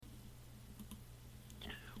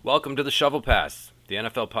Welcome to the Shovel Pass, the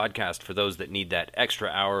NFL podcast for those that need that extra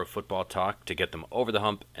hour of football talk to get them over the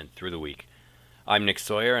hump and through the week. I'm Nick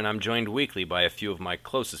Sawyer, and I'm joined weekly by a few of my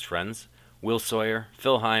closest friends, Will Sawyer,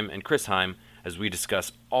 Phil Heim, and Chris Heim, as we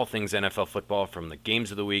discuss all things NFL football from the games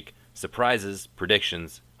of the week, surprises,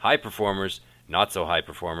 predictions, high performers, not so high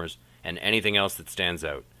performers, and anything else that stands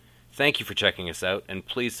out. Thank you for checking us out, and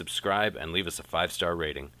please subscribe and leave us a 5-star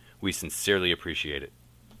rating. We sincerely appreciate it.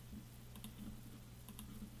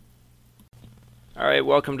 All right,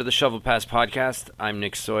 welcome to the Shovel Pass podcast. I'm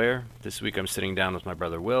Nick Sawyer. This week I'm sitting down with my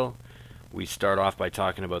brother Will. We start off by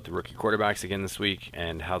talking about the rookie quarterbacks again this week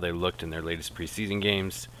and how they looked in their latest preseason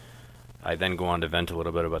games. I then go on to vent a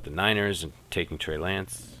little bit about the Niners and taking Trey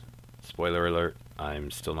Lance. Spoiler alert,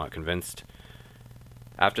 I'm still not convinced.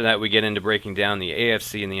 After that, we get into breaking down the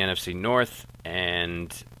AFC and the NFC North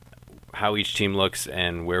and how each team looks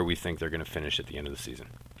and where we think they're going to finish at the end of the season.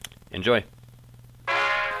 Enjoy.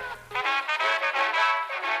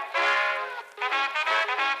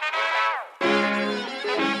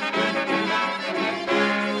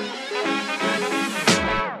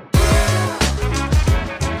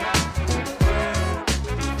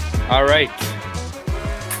 All right.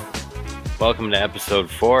 Welcome to episode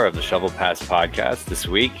 4 of the Shovel Pass podcast. This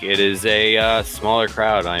week, it is a smaller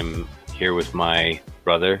crowd. I'm here with my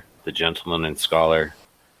brother, the gentleman and scholar,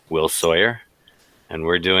 Will Sawyer, and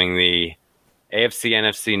we're doing the AFC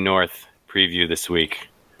NFC North preview this week,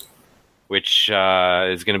 which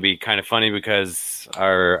is going to be kind of funny because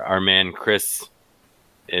our man Chris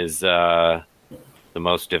is the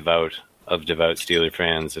most devout of devout Steeler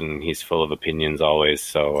fans, and he's full of opinions always,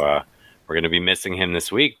 so we're going to be missing him this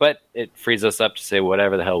week, but it frees us up to say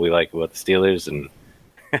whatever the hell we like about the Steelers, and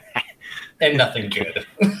and nothing good.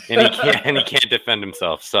 and he can't defend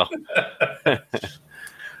himself, so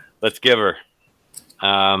let's give her.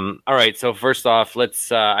 All right, so first off,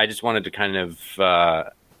 let's I just wanted to kind of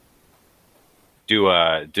do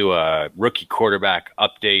a rookie quarterback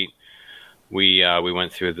update. We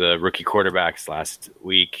went through the rookie quarterbacks last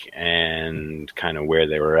week and kind of where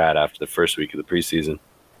they were at after the first week of the preseason.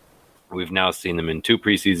 We've now seen them in 2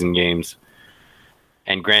 preseason games,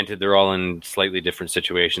 and granted, they're all in slightly different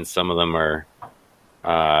situations. Some of them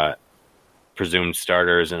are presumed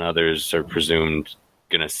starters, and others are presumed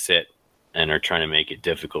going to sit and are trying to make it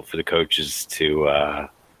difficult for the coaches to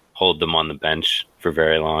hold them on the bench for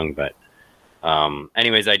very long, but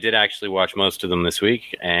anyways, I did actually watch most of them this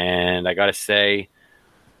week, and I got to say,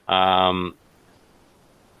 the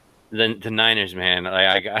Niners, man,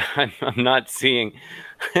 I'm not seeing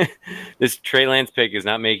this Trey Lance pick is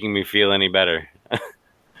not making me feel any better.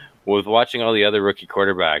 With watching all the other rookie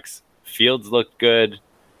quarterbacks, Fields looked good.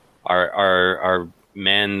 Our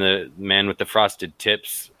man, the man with the frosted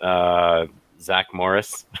tips, Zach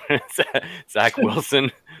Wilson,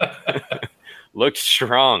 looked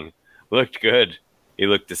strong. Looked good. He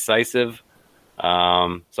looked decisive.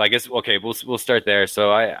 So I guess okay, we'll start there.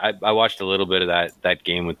 So I watched a little bit of that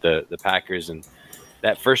game with the Packers, and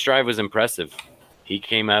that first drive was impressive. He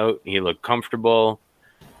came out. He looked comfortable.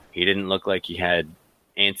 He didn't look like he had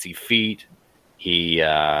antsy feet. He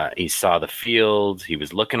saw the field. He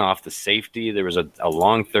was looking off the safety. There was a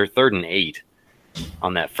long third and 8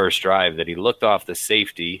 on that first drive that he looked off the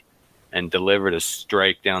safety and delivered a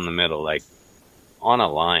strike down the middle, like on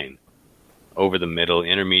a line. Over the middle,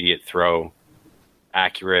 intermediate throw,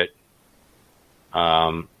 accurate.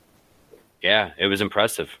 Yeah, it was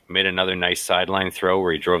impressive. Made another nice sideline throw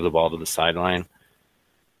where he drove the ball to the sideline.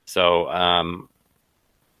 So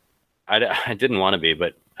I didn't want to be,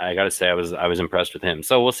 but I got to say I was impressed with him.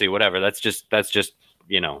 So we'll see. Whatever. That's just 1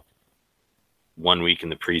 week in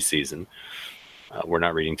the preseason. We're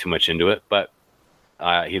not reading too much into it, but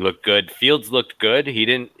he looked good. Fields looked good.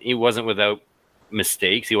 He wasn't without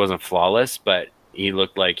mistakes. He wasn't flawless, but he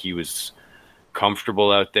looked like he was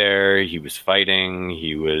comfortable out there. He was fighting.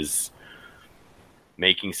 He was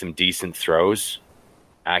making some decent throws,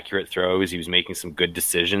 accurate throws. He was making some good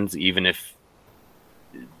decisions, even if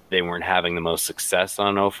they weren't having the most success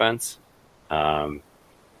on offense.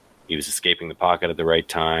 He was escaping the pocket at the right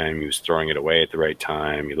time. He was throwing it away at the right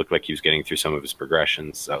time. He looked like he was getting through some of his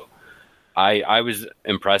progressions. So I was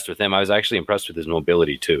impressed with him. I was actually impressed with his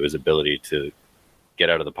mobility too, his ability to get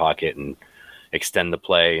out of the pocket and extend the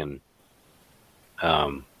play and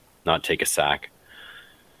not take a sack.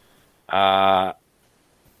 Of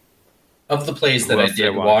the plays that I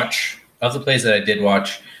did watch,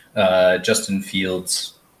 Justin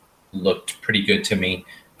Fields looked pretty good to me.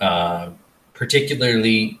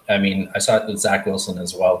 Particularly, I mean, I saw it with Zach Wilson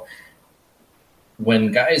as well.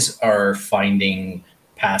 When guys are finding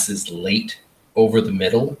passes late over the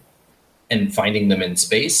middle and finding them in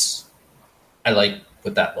space, I like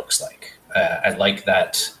what that looks like. I like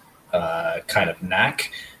that kind of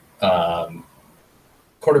knack.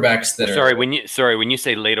 Quarterbacks that are when you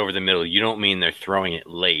say late over the middle, you don't mean they're throwing it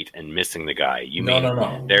late and missing the guy. You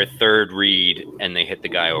mean their third read and they hit the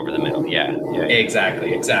guy over the middle. Yeah.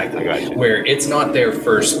 Exactly. Where it's not their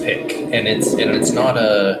first pick, and it's not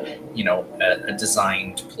a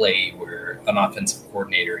designed play where an offensive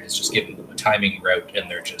coordinator has just given them a timing route and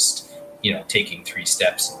they're just taking 3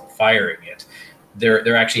 steps and firing it.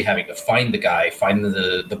 They're actually having to find the guy, find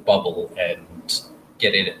the bubble, and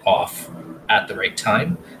get it off at the right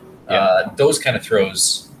time. Yeah. Those kind of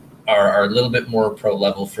throws are a little bit more pro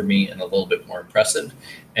level for me and a little bit more impressive.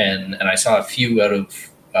 And I saw a few out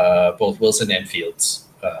of both Wilson and Fields.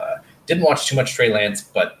 Didn't watch too much Trey Lance,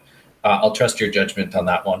 but I'll trust your judgment on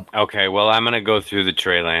that one. Okay, well, I'm going to go through the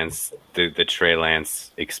Trey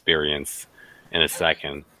Lance experience in a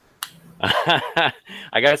second.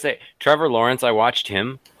 I got to say, Trevor Lawrence, I watched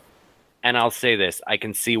him, and I'll say this. I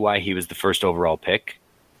can see why he was the first overall pick.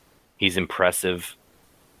 He's impressive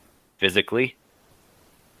physically.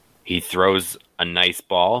 He throws a nice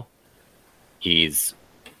ball. He's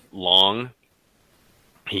long.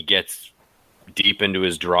 He gets deep into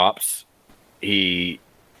his drops. He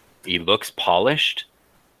looks polished.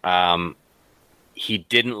 He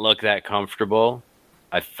didn't look that comfortable.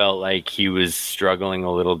 I felt like he was struggling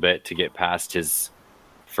a little bit to get past his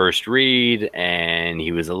first read, and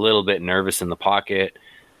he was a little bit nervous in the pocket.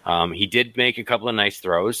 He did make a couple of nice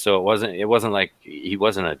throws, so it wasn't like he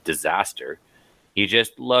wasn't a disaster. He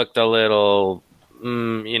just looked a little,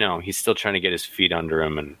 he's still trying to get his feet under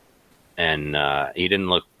him, and he didn't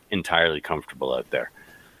look entirely comfortable out there.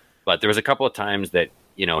 But there was a couple of times that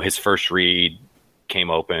his first read came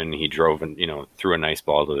open. He drove and threw a nice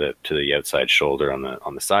ball to the outside shoulder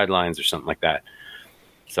on the sidelines or something like that.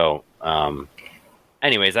 So,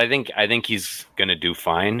 anyways, I think he's gonna do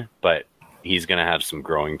fine, but he's gonna have some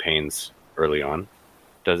growing pains early on.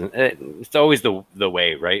 It's always the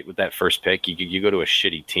way, right? With that first pick, you go to a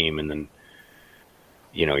shitty team, and then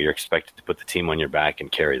you're expected to put the team on your back and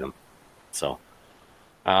carry them. So,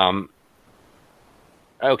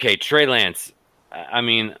 okay, Trey Lance. I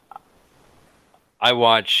mean, I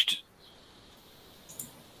watched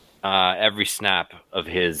every snap of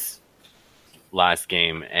his last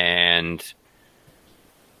game, and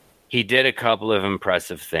he did a couple of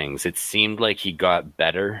impressive things. It seemed like he got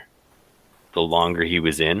better the longer he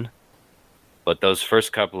was in, but those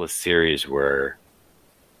first couple of series were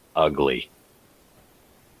ugly.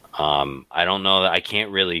 I don't know that I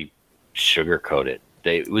can't really sugarcoat it.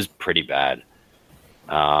 It was pretty bad.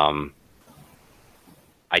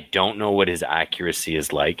 I don't know what his accuracy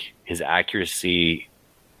is like. His accuracy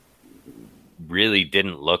really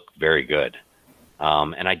didn't look very good.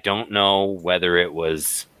 And I don't know whether it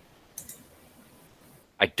was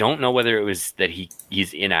that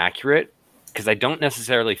he's inaccurate, because I don't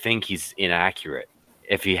necessarily think he's inaccurate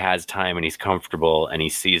if he has time and he's comfortable and he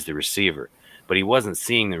sees the receiver, but he wasn't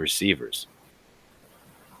seeing the receivers.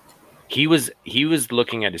 He was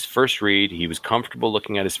looking at his first read. He was comfortable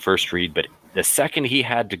looking at his first read, but the second he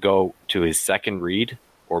had to go to his second read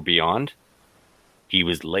or beyond, he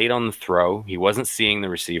was late on the throw. He wasn't seeing the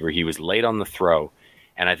receiver. He was late on the throw.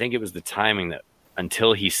 And I think it was the timing that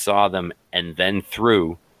until he saw them and then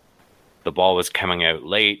threw, the ball was coming out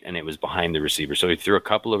late and it was behind the receiver. So he threw a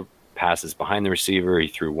couple of passes behind the receiver. He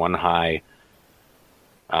threw one high.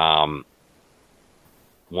 One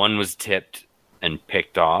was tipped and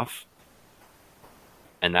picked off.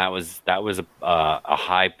 And that was a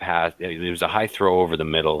high pass. It was a high throw over the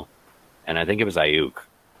middle, and I think it was Ayuk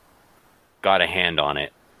got a hand on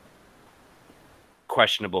it.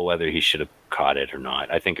 Questionable whether he should have caught it or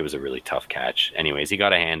not. I think it was a really tough catch. Anyways, he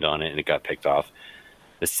got a hand on it, and it got picked off.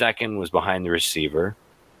 The second was behind the receiver.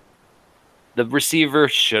 The receiver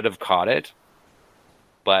should have caught it,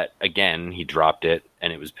 but again, he dropped it,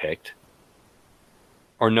 and it was picked.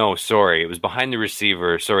 Or no, sorry, it was behind the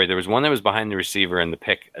receiver. Sorry, there was one that was behind the receiver, and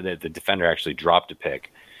the defender actually dropped a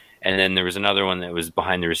pick. And then there was another one that was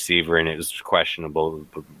behind the receiver, and it was questionable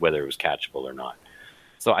whether it was catchable or not.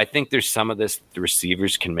 So I think there's some of this the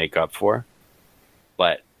receivers can make up for.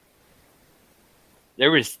 But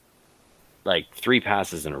there was like 3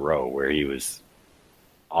 passes in a row where he was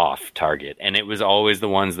off target. And it was always the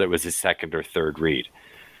ones that was his second or third read.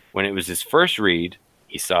 When it was his first read,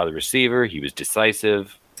 he saw the receiver. He was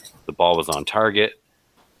decisive. The ball was on target.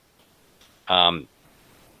 As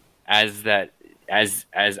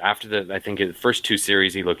after the first 2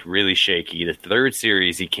 series, he looked really shaky. The third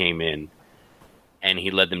series, he came in and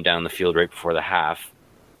he led them down the field right before the half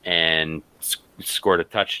and scored a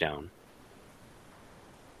touchdown.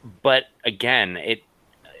 But again, it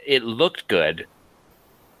looked good,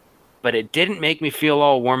 but it didn't make me feel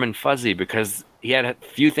all warm and fuzzy because he had a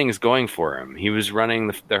few things going for him. He was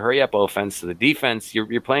running the hurry up offense to the defense.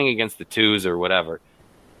 You're playing against the twos or whatever.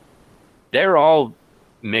 They're all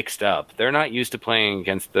mixed up. They're not used to playing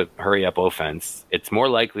against the hurry up offense. It's more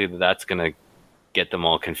likely that that's going to get them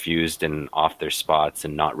all confused and off their spots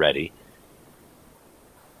and not ready.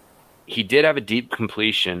 He did have a deep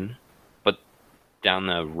completion, but down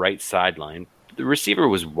the right sideline, the receiver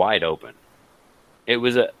was wide open. It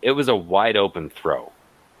was a wide open throw.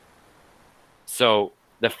 So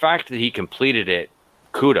the fact that he completed it,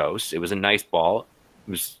 kudos. It was a nice ball.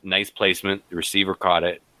 It was nice placement. The receiver caught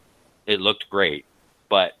it. It looked great.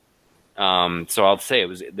 But so I'll say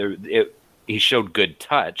he showed good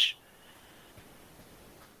touch.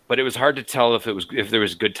 But it was hard to tell if there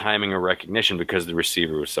was good timing or recognition because the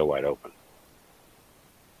receiver was so wide open.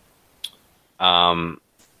 Yeah,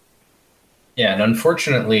 and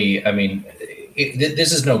unfortunately, I mean,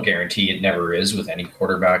 this is no guarantee. It never is with any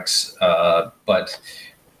quarterbacks. But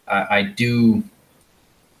I do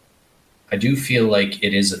feel like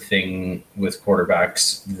it is a thing with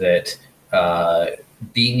quarterbacks that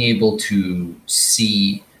being able to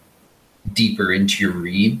see deeper into your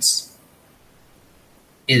reads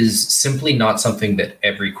is simply not something that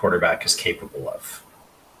every quarterback is capable of.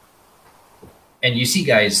 And you see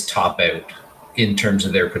guys top out in terms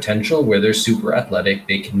of their potential where they're super athletic,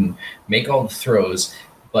 they can make all the throws,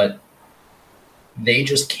 but they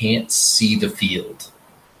just can't see the field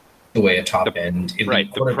the way a top end.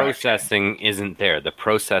 Right, the processing isn't there. The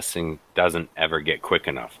processing doesn't ever get quick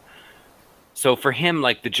enough. So for him,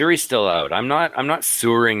 like, the jury's still out. I'm not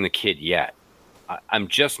sewering the kid yet. I'm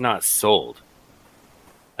just not sold.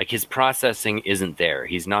 Like, his processing isn't there.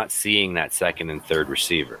 He's not seeing that second and third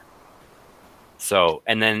receiver. So,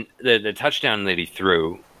 and then the touchdown that he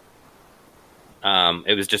threw,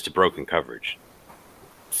 it was just a broken coverage.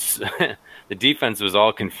 The defense was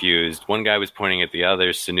all confused. One guy was pointing at the other.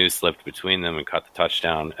 Sanu slipped between them and caught the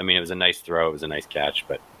touchdown. I mean, it was a nice throw. It was a nice catch,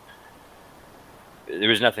 but there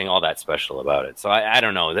was nothing all that special about it. So I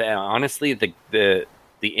don't know. Honestly, the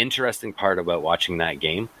interesting part about watching that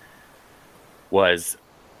game was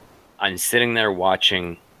I'm sitting there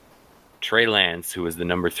watching Trey Lance, who was the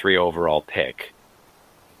number 3 overall pick,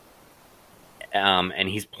 and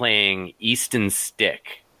he's playing Easton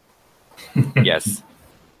Stick. Yes,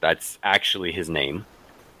 that's actually his name.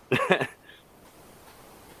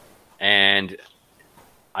 And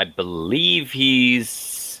I believe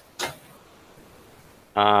he's...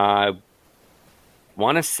 I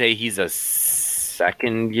want to say he's a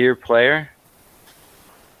second-year player.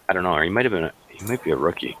 I don't know. Or he might be a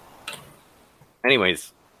rookie.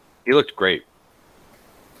 Anyways, he looked great.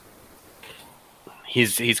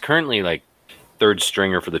 He's currently like third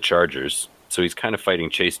stringer for the Chargers, so he's kind of fighting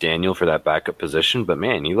Chase Daniel for that backup position. But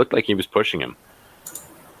man, he looked like he was pushing him.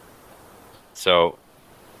 So,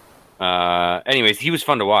 anyways, he was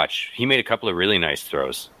fun to watch. He made a couple of really nice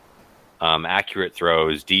throws, accurate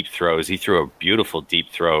throws, deep throws. He threw a beautiful deep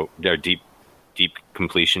throw, or deep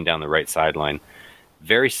completion down the right sideline,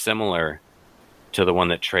 very similar to the one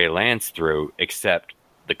that Trey Lance threw, except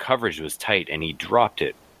the coverage was tight and he dropped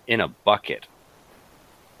it in a bucket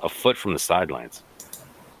a foot from the sidelines.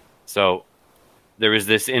 So there was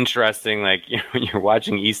this interesting, like, when you're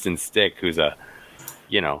watching Easton Stick, who's a,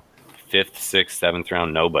 5th, 6th, 7th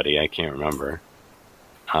round nobody, I can't remember.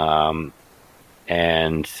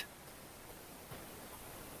 And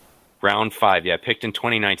round 5, picked in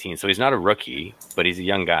 2019. So he's not a rookie, but he's a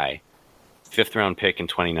young guy. 5th round pick in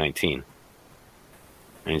 2019.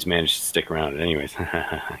 And he's managed to stick around. Anyways,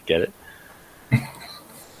 get it?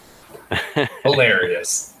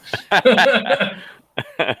 Hilarious.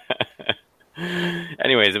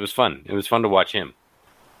 Anyways, it was fun. It was fun to watch him.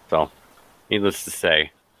 So, needless to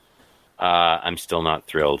say, I'm still not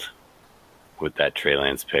thrilled with that Trey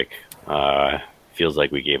Lance pick. Feels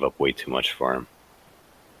like we gave up way too much for him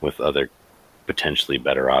with other potentially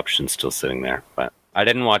better options still sitting there. But I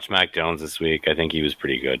didn't watch Mac Jones this week. I think he was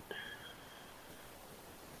pretty good.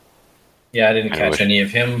 Yeah, I didn't catch any of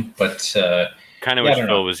him, but kind of wish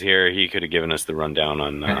Phil was here. He could have given us the rundown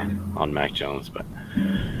on Mac Jones. But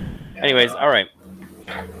anyways, all right.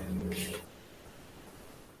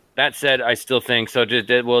 That said, I still think so.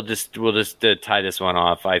 We'll just tie this one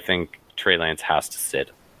off. I think Trey Lance has to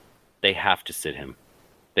sit. They have to sit him.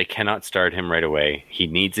 They cannot start him right away. He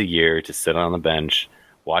needs a year to sit on the bench,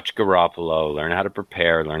 watch Garoppolo, learn how to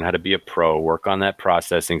prepare, learn how to be a pro, work on that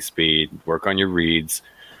processing speed, work on your reads.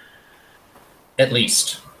 At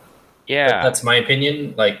least. Yeah. That's my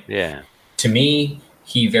opinion. To me,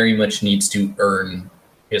 he very much needs to earn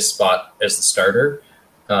his spot as the starter.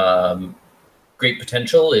 Great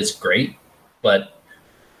potential is great, but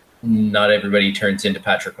not everybody turns into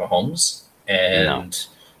Patrick Mahomes, and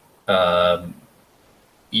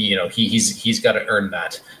he's got to earn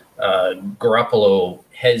that. Garoppolo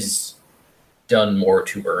has done more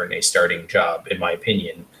to earn a starting job, in my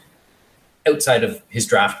opinion, outside of his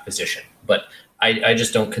draft position. But I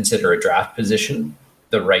just don't consider a draft position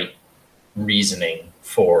the right reasoning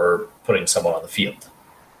for putting someone on the field.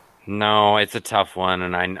 No, it's a tough one,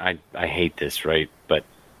 and I hate this, right? But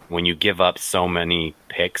when you give up so many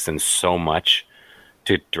picks and so much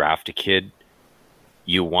to draft a kid,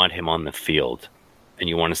 you want him on the field, and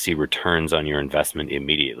you want to see returns on your investment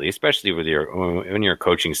immediately, especially when you're a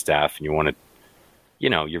coaching staff and you want to,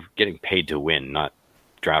 you're getting paid to win, not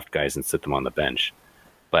draft guys and sit them on the bench.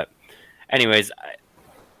 But anyways,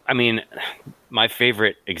 I mean, my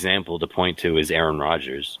favorite example to point to is Aaron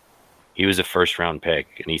Rodgers. He was a first-round pick,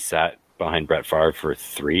 and he sat behind Brett Favre for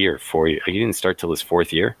 3 or 4 years. He didn't start till his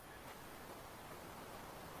 4th year.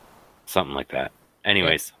 Something like that.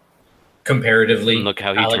 Anyways. Comparatively, look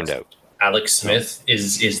how he turned out. Alex Smith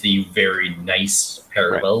is the very nice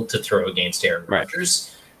parallel to throw against Aaron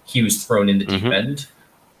Rodgers. He was thrown in the deep end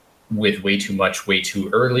with way too much, way too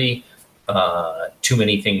early, too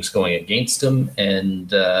many things going against him,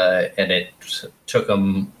 and it took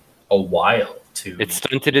him a while to. It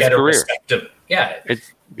stunted his career.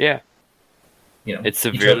 It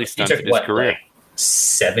severely stunted his career. Like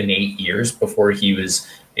 7-8 years before he was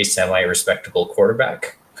a semi-respectable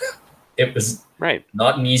quarterback. It was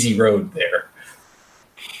not an easy road there.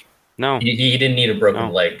 No, he didn't need a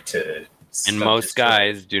broken leg to. And most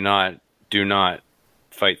guys do not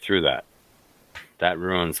fight through that. That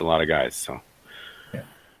ruins a lot of guys. So,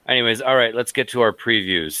 anyways, all right, let's get to our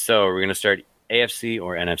previews. So we're going to start AFC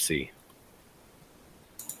or NFC.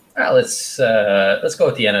 Let's go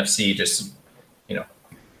with the NFC. Just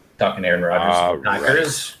talking Aaron Rodgers and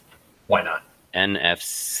Packers. Why not?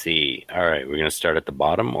 NFC. All right, we're going to start at the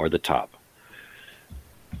bottom or the top?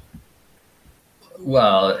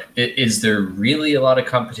 Well, is there really a lot of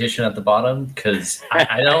competition at the bottom? Because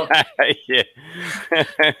I don't.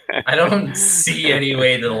 I don't see any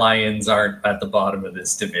way the Lions aren't at the bottom of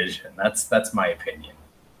this division. That's my opinion.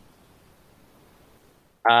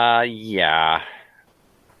 Yeah.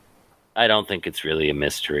 I don't think it's really a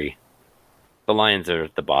mystery. The Lions are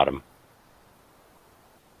at the bottom.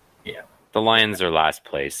 Yeah. The Lions are last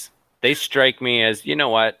place. They strike me as, you know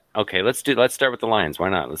what? Okay, let's start with the Lions. Why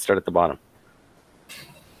not? Let's start at the bottom.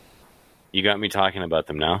 You got me talking about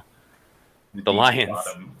them now. The Lions.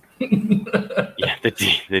 Yeah,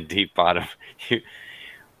 the deep bottom.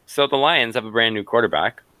 So the Lions have a brand new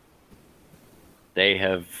quarterback. They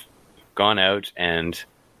have gone out and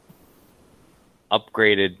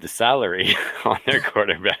upgraded the salary on their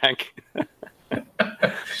quarterback.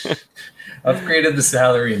 Upgraded the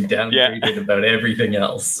salary and downgraded about everything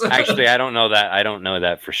else. Actually, I don't know that. I don't know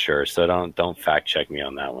that for sure. So don't fact check me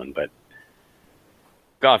on that one. But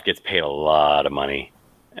Goff gets paid a lot of money.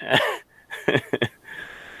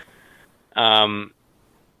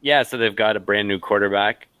 So they've got a brand new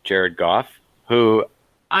quarterback, Jared Goff, who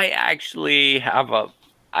I actually have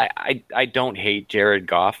I don't hate Jared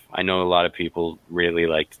Goff. I know a lot of people really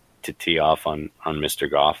like to tee off on Mr.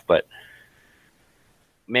 Goff, but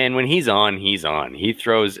man, when he's on, he's on. He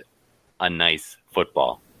throws a nice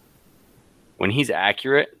football. When he's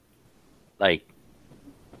accurate, like,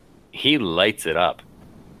 he lights it up.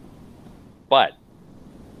 But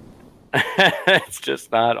it's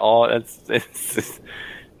just not all. It's just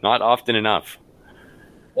not often enough.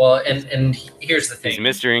 Well, and here's the thing: he's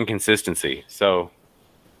Mr. Inconsistency. So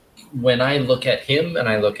when I look at him and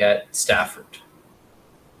I look at Stafford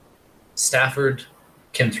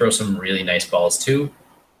can throw some really nice balls too.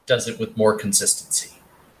 Does it with more consistency.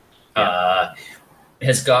 Yeah.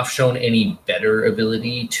 Has Goff shown any better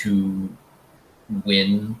ability to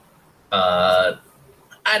win?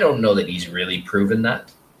 I don't know that he's really proven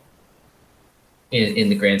that in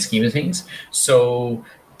the grand scheme of things. So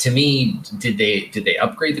to me, did they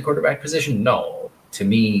upgrade the quarterback position? No. To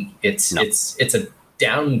me, it's a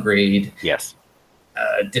downgrade. Yes.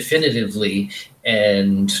 Definitively,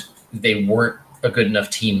 and they weren't a good enough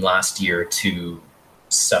team last year to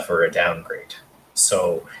suffer a downgrade.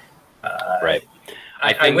 So right.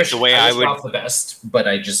 I wish the way I would off the best, but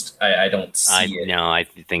I don't see it. No, I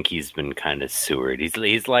think he's been kind of sewered.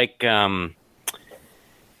 He's like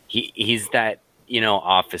he's that,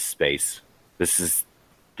 Office Space. This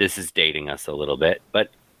is dating us a little bit, but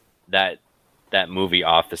that movie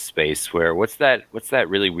Office Space where what's that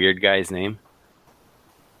really weird guy's name?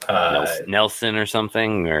 Nelson or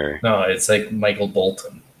something, or no, it's like Michael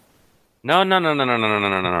Bolton. No,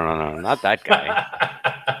 not that guy.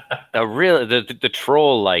 The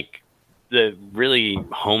troll, like the really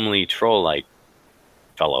homely troll, like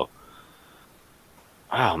fellow.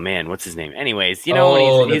 Oh man, what's his name? Anyways,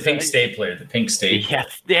 when he's the pink stapler. The pink stapler.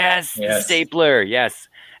 Yes, the stapler. Yes,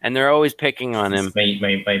 and they're always picking on him.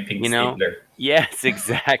 My pink stapler. Yes,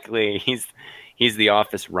 exactly. He's the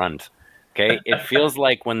office runt. Okay, it feels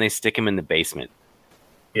like when they stick him in the basement.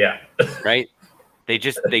 Yeah. Right. They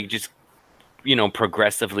just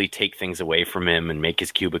progressively take things away from him and make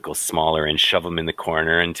his cubicle smaller and shove him in the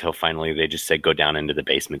corner until finally they just say, "Go down into the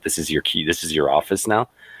basement. This is your key. This is your office now."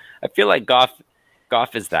 I feel like Goff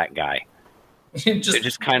is that guy.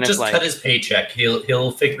 just cut his paycheck.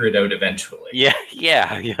 He'll figure it out eventually. Yeah.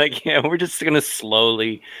 We're just gonna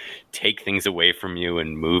slowly take things away from you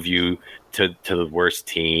and move you to the worst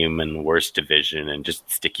team and worst division and just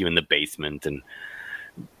stick you in the basement, and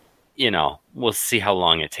we'll see how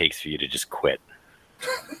long it takes for you to just quit.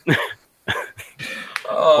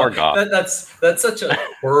 Poor Goff. That's such a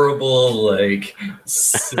horrible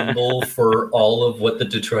symbol for all of what the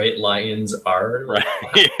Detroit Lions are. Right.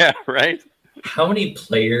 Yeah, right. How many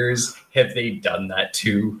players have they done that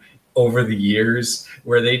to over the years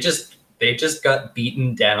where they just got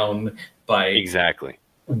beaten down by exactly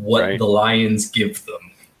what the Lions give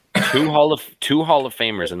them? Two Hall of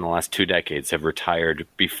Famers in the last 2 decades have retired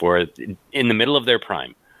in the middle of their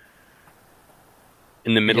prime.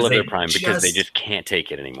 Because they just can't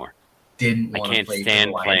take it anymore. I can't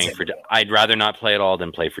stand playing for. I'd rather not play at all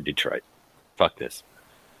than play for Detroit. Fuck this.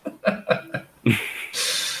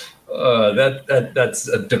 That's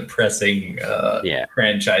a depressing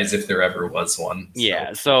franchise if there ever was one. So.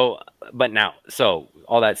 Yeah. So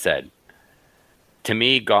all that said, to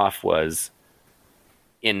me, Goff was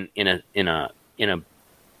in a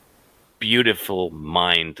beautiful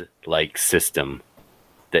mind-like system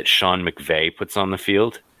that Sean McVay puts on the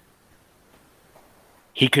field.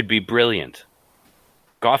 He could be brilliant.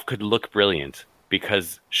 Goff could look brilliant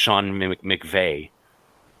because Sean McVay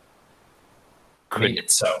could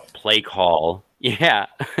play call,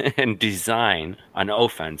 and design an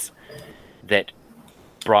offense that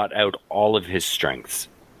brought out all of his strengths.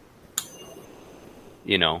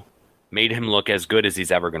 Made him look as good as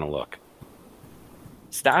he's ever going to look.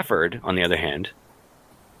 Stafford, on the other hand,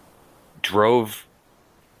 drove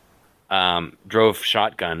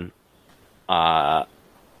shotgun in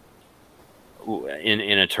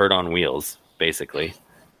a turd on wheels, basically,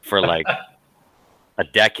 for like a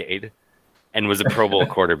decade, and was a Pro Bowl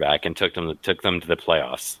quarterback and took them to the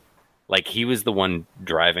playoffs. Like, he was the one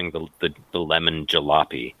driving the lemon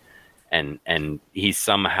jalopy, and he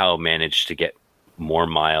somehow managed to get more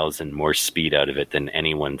miles and more speed out of it than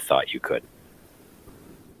anyone thought you could.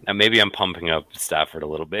 Now, maybe I'm pumping up Stafford a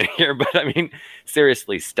little bit here, but I mean,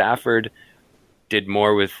 seriously, Stafford did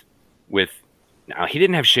more with. Now, he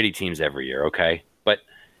didn't have shitty teams every year, okay? But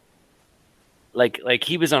like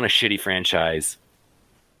he was on a shitty franchise,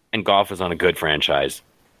 and Goff was on a good franchise.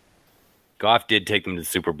 Goff did take them to the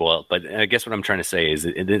Super Bowl, but I guess what I'm trying to say is,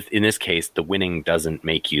 in this case, the winning doesn't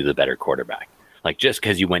make you the better quarterback. Like, just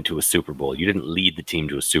because you went to a Super Bowl, you didn't lead the team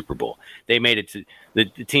to a Super Bowl. They made it to the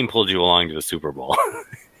team pulled you along to a Super Bowl.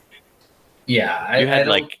 Yeah, I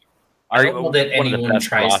don't know that one of the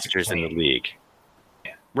best rosters in the league.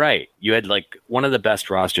 Yeah. Right, you had like one of the best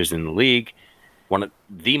rosters in the league, one of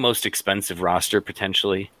the most expensive roster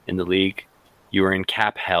potentially in the league. You were in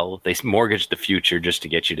cap hell. They mortgaged the future just to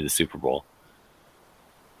get you to the Super Bowl.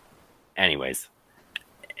 Anyways,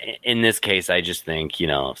 in this case, I just think,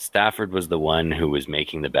 Stafford was the one who was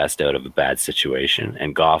making the best out of a bad situation,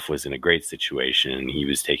 and Goff was in a great situation, and he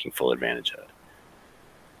was taking full advantage of it.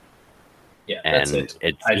 Yeah, and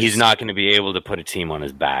he's not going to be able to put a team on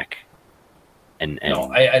his back. And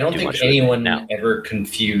no, I don't think anyone ever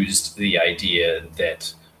confused the idea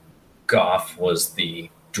that Goff was the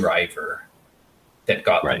driver that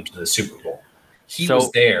got them to the Super Bowl. He was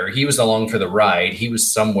there. He was along for the ride. He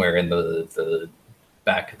was somewhere in the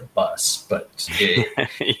back of the bus, but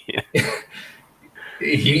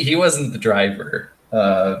he wasn't the driver.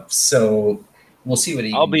 So we'll see what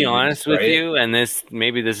he. I'll be honest with you, and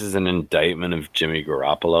maybe this is an indictment of Jimmy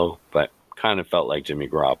Garoppolo, but kind of felt like Jimmy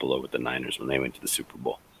Garoppolo with the Niners when they went to the Super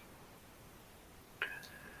Bowl.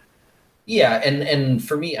 Yeah, and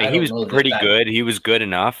for me, he was pretty good. He was good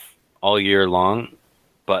enough all year long,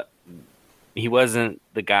 but he wasn't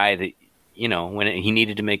the guy that when he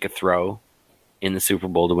needed to make a throw in the Super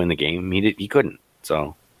Bowl to win the game, he couldn't.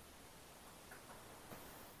 So,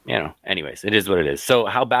 anyways, it is what it is. So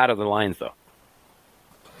how bad are the Lions, though?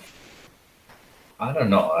 I don't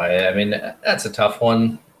know. I mean, that's a tough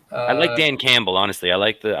one. I like Dan Campbell, honestly. I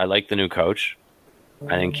like the new coach.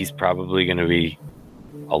 I think he's probably going to be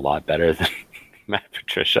a lot better than Matt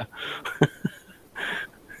Patricia.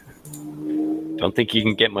 Don't think you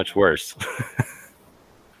can get much worse.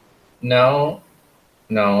 No,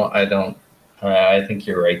 I don't. I think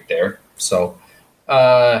you're right there. So,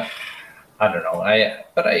 I don't know.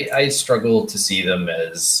 I struggle to see them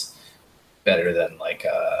as better than like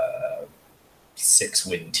a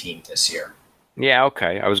 6-win team this year. Yeah,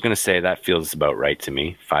 okay. I was going to say that feels about right to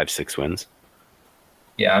me. 5-6 wins.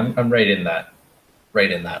 Yeah, I'm right in that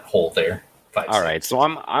hole there. 5, all 6. Right, so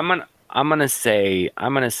I'm gonna say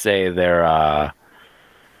they're.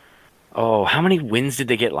 How many wins did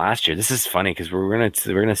they get last year? This is funny because we're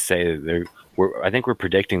gonna say I think we're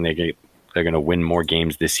predicting they're gonna win more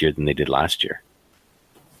games this year than they did last year.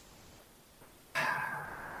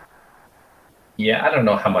 Yeah, I don't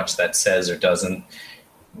know how much that says or doesn't.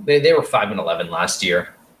 They were 5-11 last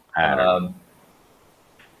year.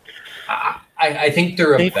 I think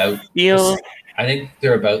they're about. I think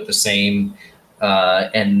they're about the same,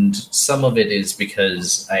 and some of it is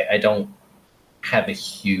because I don't have a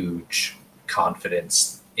huge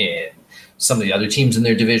confidence in some of the other teams in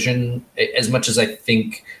their division. As much as I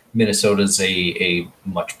think Minnesota's a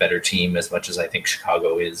much better team, as much as I think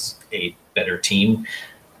Chicago is a better team,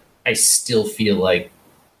 I still feel like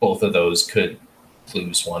both of those could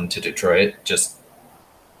lose one to Detroit just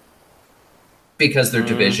because they're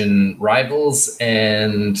division rivals,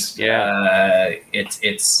 and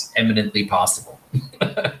it's eminently possible.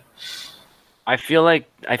 I feel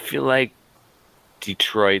like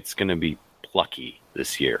Detroit's going to be plucky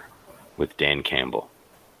this year with Dan Campbell.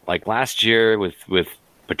 Like last year with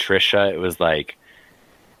Patricia, it was like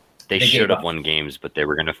they should have won games, but they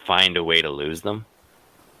were going to find a way to lose them.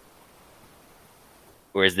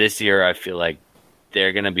 Whereas this year, I feel like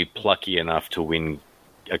they're going to be plucky enough to win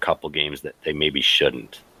a couple games that they maybe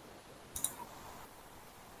shouldn't.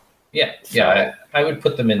 Yeah, I would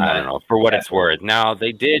put them in. I don't know, for what it's worth. Now,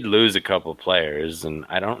 they did lose a couple players, and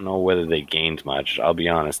I don't know whether they gained much. I'll be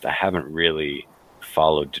honest, I haven't really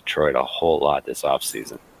followed Detroit a whole lot this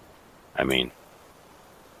offseason. I mean,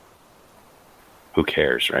 who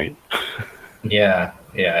cares, right? Yeah,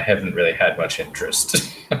 I haven't really had much interest.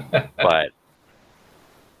 But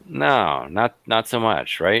no, not so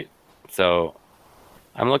much, right? So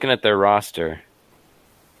I'm looking at their roster.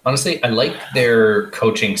 Honestly, I like their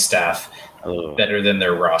coaching staff better than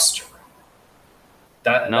their roster.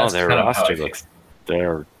 Their roster looks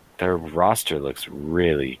their roster looks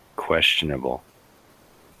really questionable.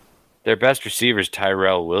 Their best receiver is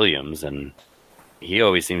Tyrell Williams, and he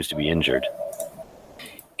always seems to be injured.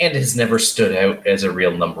 And has never stood out as a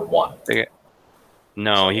real number one.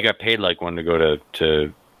 No, he got paid like one to go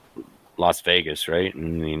to Las Vegas, right?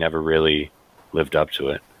 And he never really lived up to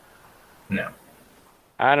it. No.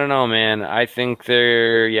 I don't know, man. I think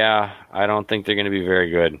I don't think they're going to be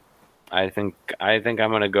very good. I think I'm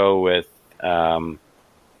going to go with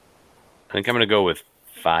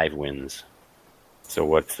 5 wins. So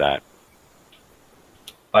what's that?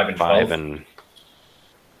 5-12.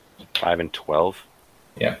 5-12.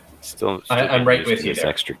 Yeah. Still I'm right with you. This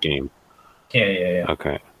extra game. Yeah.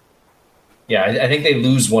 Okay. Yeah, I think they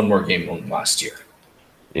lose one more game than last year.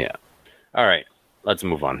 Yeah. All right. Let's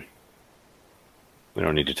move on. We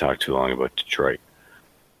don't need to talk too long about Detroit.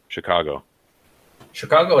 Chicago,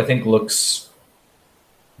 I think, looks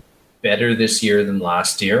better this year than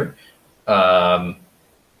last year.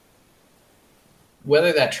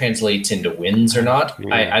 Whether that translates into wins or not,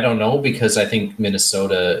 I don't know, because I think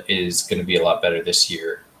Minnesota is going to be a lot better this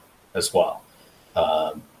year as well.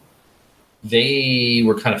 They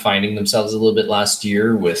were kind of finding themselves a little bit last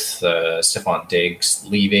year with Stephon Diggs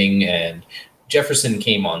leaving, and Jefferson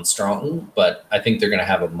came on strong, but I think they're going to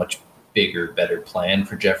have a much bigger, better plan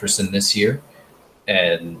for Jefferson this year.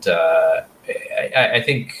 And I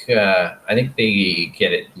think they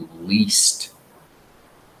get at least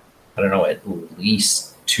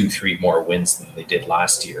 2-3 more wins than they did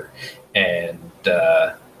last year. And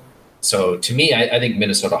so to me, I think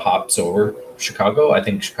Minnesota hops over Chicago. I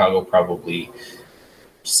think Chicago probably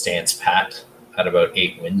stands pat at about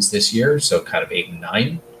 8 wins this year, so kind of 8 and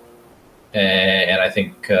 9. And I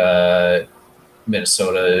think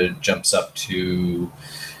Minnesota jumps up to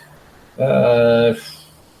 9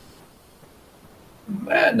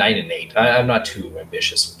 and 8. I'm not too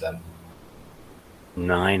ambitious with them.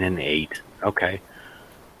 9 and 8. Okay,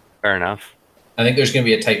 fair enough. I think there's going to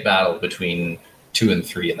be a tight battle between 2 and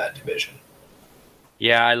 3 in that division.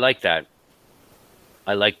 Yeah, I like that.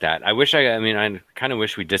 I like that. I kind of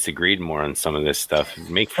wish we disagreed more on some of this stuff. It'd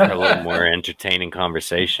make for a little more entertaining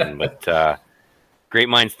conversation. But great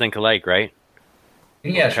minds think alike, right?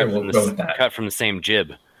 Yeah, sure. We'll go with that. Cut from the same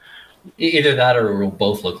jib. Either that, or we'll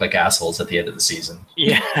both look like assholes at the end of the season.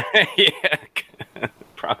 Yeah, yeah,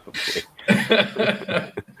 probably.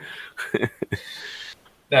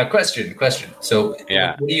 Now, question. So,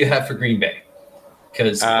 yeah. What do you have for Green Bay?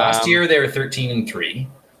 Because last year they were 13-3.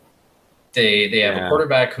 They have a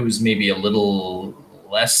quarterback who's maybe a little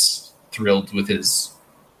less thrilled with his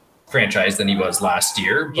franchise than he was last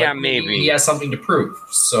year. But yeah, maybe he has something to prove.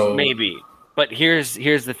 So maybe. But here's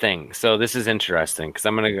the thing. So this is interesting because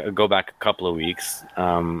I'm going to go back a couple of weeks.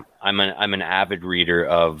 I'm an avid reader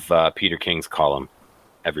of Peter King's column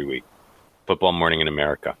every week, Football Morning in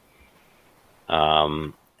America.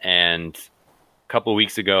 And a couple of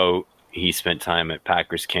weeks ago, he spent time at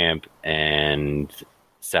Packers camp and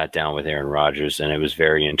sat down with Aaron Rodgers, and it was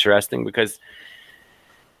very interesting because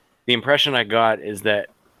the impression I got is that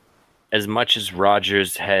as much as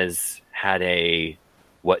Rodgers has had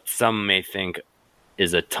what some may think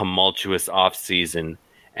is a tumultuous offseason,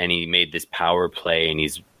 and he made this power play, and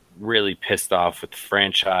he's really pissed off with the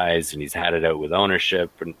franchise, and he's had it out with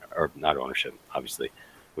ownership, or not ownership, obviously,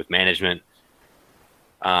 with management.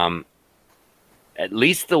 At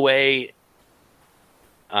least the way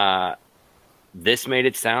this made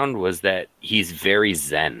it sound was that he's very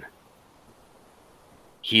zen.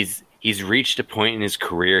 He's reached a point in his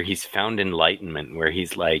career, he's found enlightenment where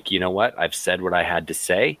he's like, you know what? I've said what I had to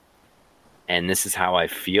say, and this is how I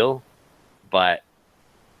feel, but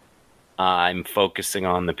I'm focusing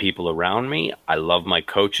on the people around me. I love my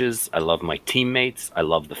coaches. I love my teammates. I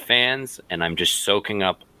love the fans, and I'm just soaking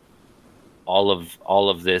up all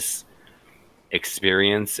of this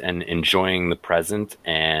experience and enjoying the present,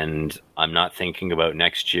 and I'm not thinking about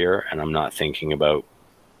next year, and I'm not thinking about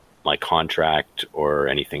my contract or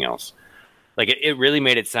anything else. Like it really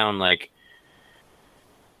made it sound like,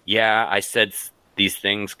 yeah, I said these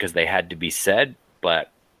things because they had to be said,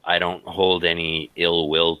 but I don't hold any ill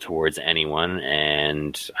will towards anyone,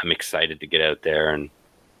 and I'm excited to get out there and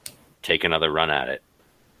take another run at it.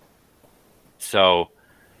 So,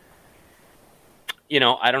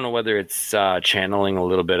 I don't know whether it's channeling a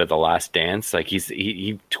little bit of The Last Dance. Like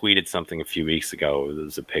he tweeted something a few weeks ago. There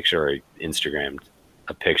was a picture, or Instagrammed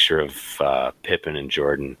a picture of Pippen and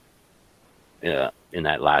Jordan in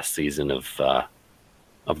that last season of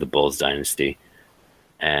the Bulls dynasty.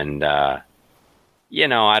 And, I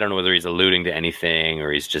don't know whether he's alluding to anything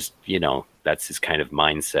or he's just, that's his kind of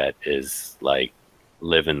mindset, is like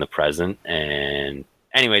live in the present. And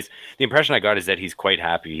anyways, the impression I got is that he's quite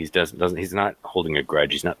happy. He's not holding a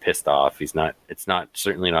grudge. He's not pissed off. It's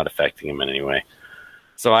certainly not affecting him in any way.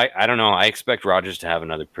 So I don't know. I expect Rodgers to have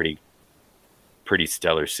another pretty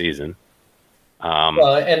stellar season.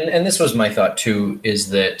 Well, and this was my thought too, is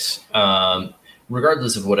that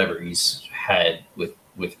regardless of whatever he's had with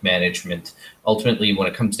management, ultimately when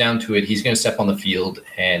it comes down to it, he's going to step on the field,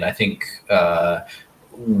 and I think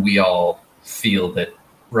we all feel that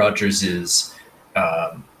Rodgers is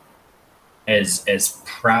as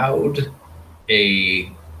proud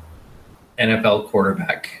a NFL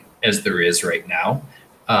quarterback as there is right now,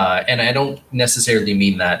 and I don't necessarily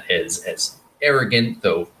mean that as arrogant,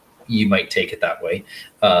 though you might take it that way.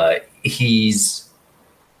 He's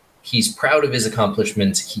proud of his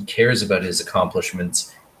accomplishments. He cares about his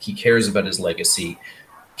accomplishments. He cares about his legacy.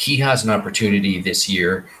 He has an opportunity this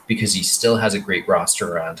year because he still has a great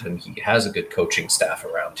roster around him. He has a good coaching staff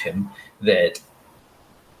around him, that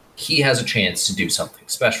he has a chance to do something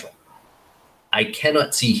special. I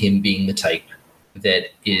cannot see him being the type that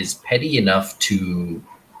is petty enough to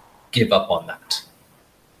give up on that.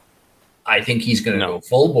 I think he's going to go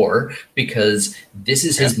full bore because this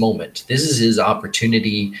is his moment. This is his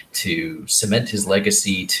opportunity to cement his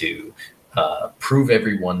legacy, to prove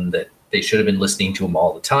everyone that they should have been listening to him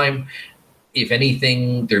all the time. If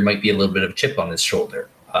anything, there might be a little bit of a chip on his shoulder.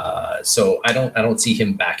 So I don't see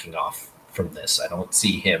him backing off from this. I don't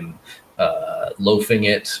see him loafing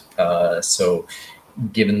it. So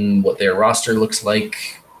given what their roster looks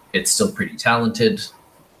like, it's still pretty talented.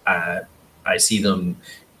 I see them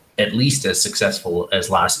at least as successful as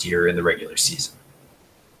last year in the regular season.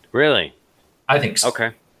 Really? I think so.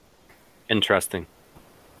 Okay. Interesting.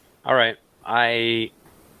 All right. I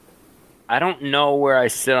don't know where I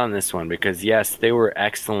sit on this one because, yes, they were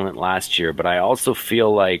excellent last year, but I also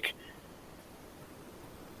feel like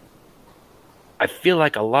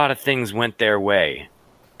a lot of things went their way,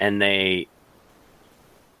 and their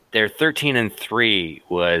 13-3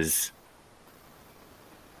 was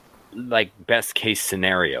like best case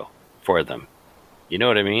scenario for them. You know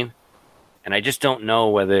what I mean? And I just don't know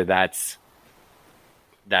whether that's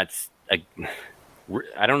I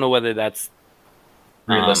don't know whether that's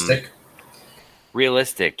realistic.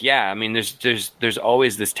 Yeah, I mean, there's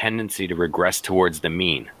always this tendency to regress towards the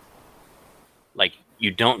mean. Like,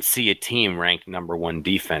 you don't see a team ranked number one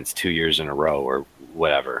defense 2 years in a row or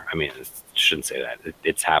whatever. I mean, I shouldn't say that.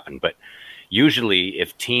 It's happened. But usually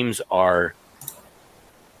if teams are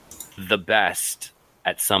the best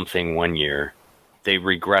at something one year, they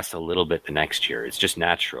regress a little bit the next year. It's just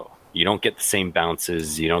natural. You don't get the same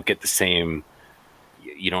bounces. You don't get the same.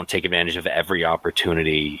 You don't take advantage of every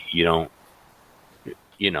opportunity. You don't.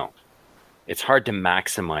 It's hard to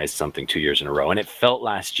maximize something 2 years in a row, and it felt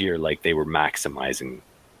last year like they were maximizing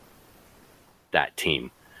that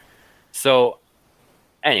team. So,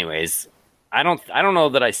 anyways, I don't know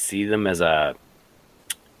that I see them as a.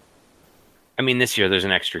 I mean, this year there's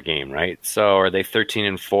an extra game, right? So, are they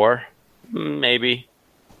 13-4? Maybe.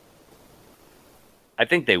 I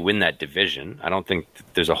think they win that division. I don't think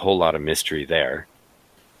there's a whole lot of mystery there.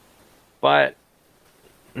 But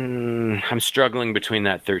I'm struggling between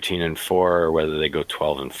that 13-4 or whether they go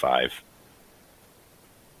 12-5.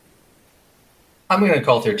 I'm going to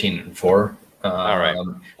call 13-4. All right.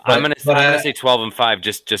 I'm going to say 12-5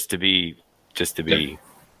 just to be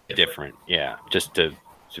different. Yeah, just to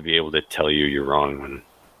be able to tell you you're wrong when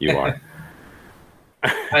you are.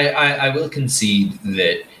 I will concede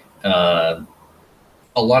that a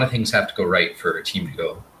lot of things have to go right for a team to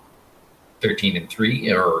go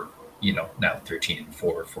 13-3, or now 13-4,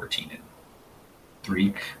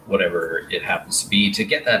 14-3, whatever it happens to be, to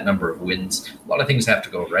get that number of wins. A lot of things have to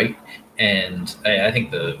go right, and I think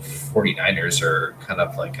the 49ers are kind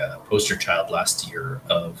of like a poster child last year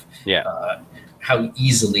of how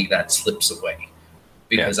easily that slips away,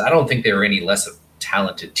 because I don't think they were any less a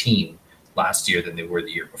talented team last year than they were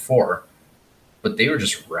the year before, but they were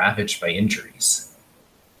just ravaged by injuries.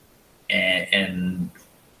 And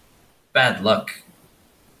bad luck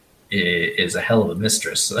is a hell of a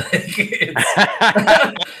mistress. I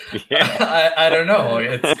don't know.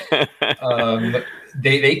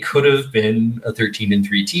 They could have been a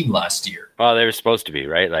 13-3 team last year. Well, they were supposed to be,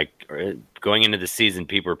 right? Like, going into the season,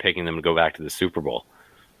 people were picking them to go back to the Super Bowl.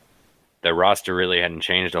 Their roster really hadn't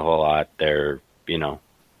changed a whole lot.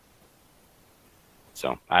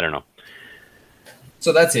 So I don't know.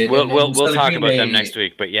 So that's it. We'll talk about them next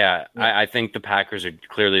week. But yeah, I think the Packers are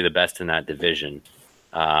clearly the best in that division.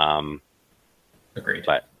 Agreed.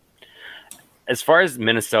 But as far as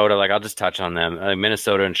Minnesota, I'll just touch on them.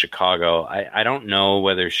 Minnesota and Chicago. I don't know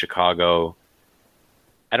whether Chicago.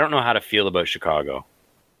 I don't know how to feel about Chicago.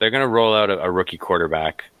 They're going to roll out a rookie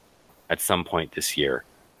quarterback at some point this year.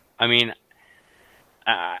 I mean,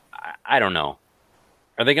 I don't know.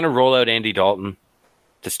 Are they going to roll out Andy Dalton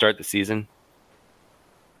to start the season?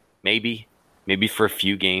 Maybe for a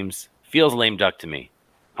few games. Feels lame duck to me,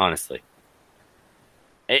 honestly.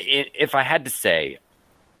 If I had to say,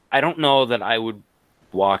 I don't know that I would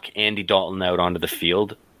walk Andy Dalton out onto the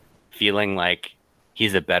field feeling like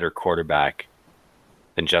he's a better quarterback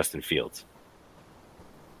than Justin Fields.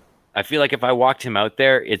 I feel like if I walked him out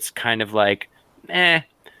there, it's kind of like, no,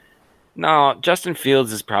 Justin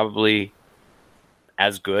Fields is probably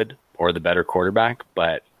as good or the better quarterback,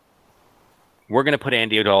 but we're going to put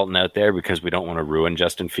Andy Dalton out there because we don't want to ruin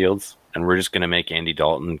Justin Fields, and we're just going to make Andy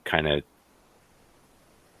Dalton kind of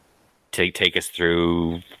take us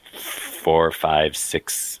through 4, 5,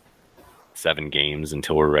 6, 7 games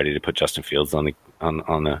until we're ready to put Justin Fields on the.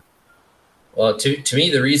 Well, to me,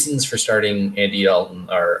 the reasons for starting Andy Dalton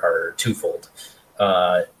are twofold.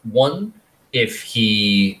 One, if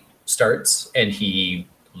he starts and he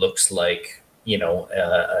looks like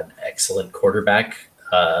an excellent quarterback,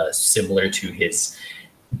 similar to his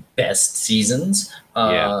best seasons,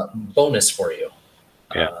 bonus for you.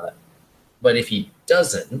 But if he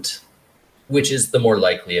doesn't, which is the more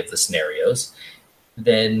likely of the scenarios,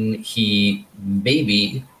 then he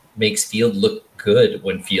maybe makes Field look good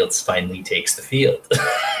when Fields finally takes the field.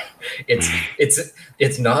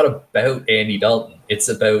 It's not about Andy Dalton. It's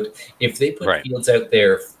about, if they put Fields out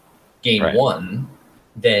there game one,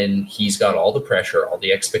 then he's got all the pressure, all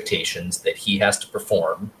the expectations that he has to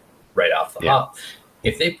perform right off the hop.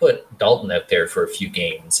 If they put Dalton out there for a few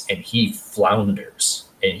games and he flounders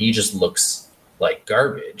and he just looks like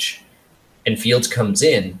garbage, and Fields comes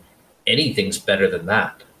in, anything's better than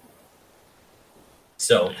that.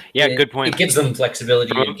 So good point. It gives them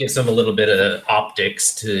flexibility. It gives them a little bit of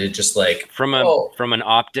optics to just from an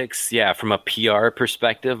optics, from a PR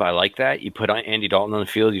perspective, I like that. You put Andy Dalton on the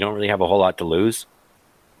field, you don't really have a whole lot to lose.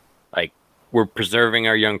 we're preserving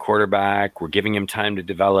our young quarterback. We're giving him time to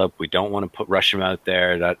develop. We don't want to rush him out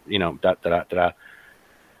there.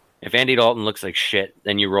 If Andy Dalton looks like shit,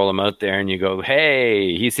 then you roll him out there and you go,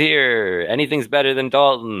 hey, he's here. Anything's better than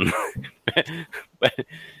Dalton. but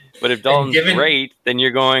if Dalton's great, then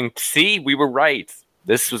you're going, see, we were right.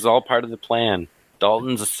 This was all part of the plan.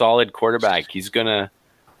 Dalton's a solid quarterback. He's gonna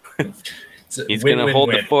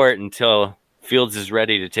hold the fort until Fields is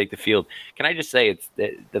ready to take the field. Can I just say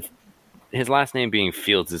his last name being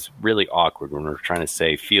Fields is really awkward when we're trying to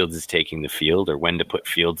say Fields is taking the field or when to put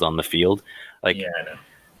Fields on the field. Like, yeah,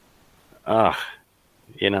 I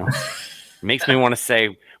know. Makes me want to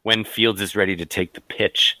say when Fields is ready to take the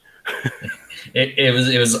pitch.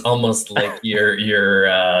 It was almost like your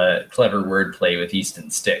clever wordplay with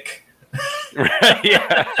Easton Stick. Right,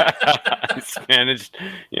 yeah. Spanish.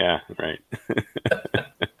 Yeah, right.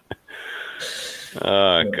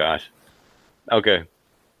 Oh, gosh. Okay.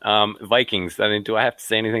 Vikings. I mean, do I have to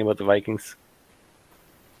say anything about the Vikings?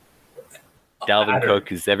 Dalvin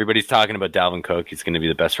Cook is everybody's talking about Dalvin Cook. He's going to be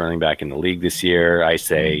the best running back in the league this year. I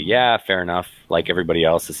say, yeah, fair enough. Like everybody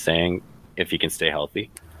else is saying, if he can stay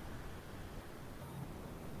healthy.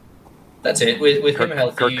 That's it. With Kirk, him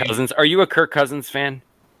healthy. Kirk Cousins. Are you a Kirk Cousins fan?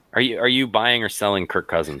 Are you buying or selling Kirk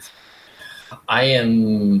Cousins? I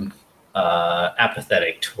am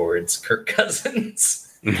apathetic towards Kirk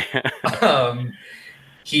Cousins.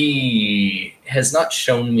 He has not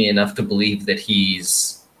shown me enough to believe that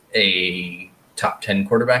he's a top 10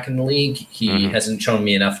 quarterback in the league. He hasn't shown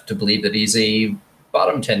me enough to believe that he's a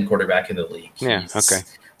bottom 10 quarterback in the league.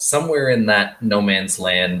 He's somewhere in that no man's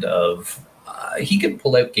land of he can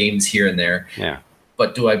pull out games here and there. Yeah.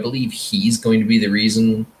 But do I believe he's going to be the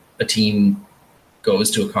reason a team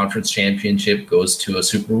goes to a conference championship, goes to a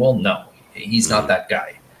Super Bowl? No, he's not that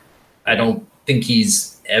guy. I don't think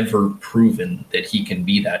he's ever proven that he can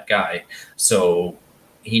be that guy. So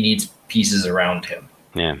he needs pieces around him.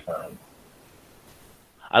 Yeah.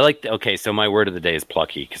 I like. So my word of the day is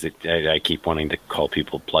plucky because I keep wanting to call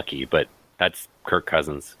people plucky, but that's Kirk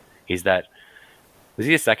Cousins. He's that. Was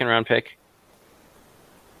he a second round pick?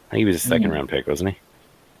 I think he was a second round pick, wasn't he?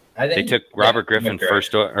 I think they took Robert Griffin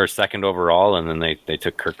first or second overall, and then they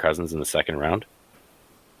took Kirk Cousins in the second round,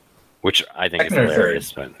 which I think is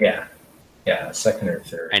hilarious. But yeah, second or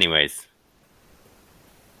third. Anyways,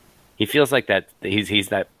 he feels like that. He's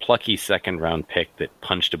that plucky second round pick that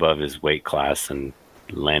punched above his weight class and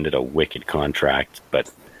landed a wicked contract.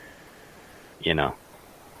 But we're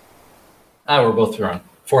both wrong.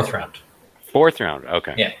 Fourth round.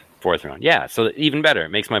 Okay. Yeah. Fourth round. Yeah, so even better. It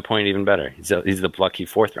makes my point even better. He's the plucky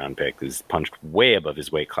fourth round pick who's punched way above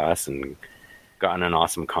his weight class and gotten an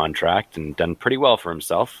awesome contract and done pretty well for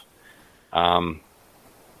himself.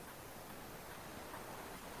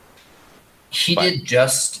 He did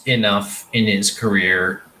just enough in his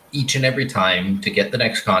career each and every time to get the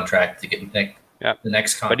next contract, to get the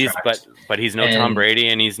next contract. But he's no Tom Brady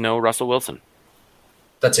and he's no Russell Wilson.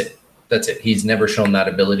 That's it. He's never shown that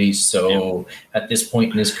ability. So at this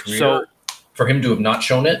point in his career, for him to have not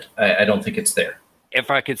shown it, I don't think it's there.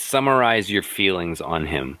 If I could summarize your feelings on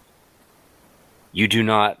him, you do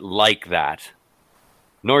not like that,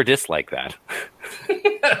 nor dislike that.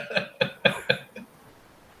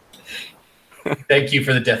 Thank you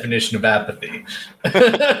for the definition of apathy.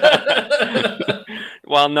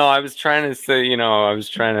 Well, no, I was trying to say,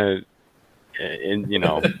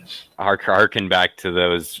 harken back to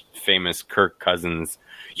those famous Kirk Cousins.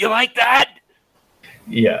 You like that?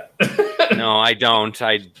 Yeah. No, I don't.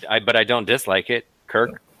 But I don't dislike it.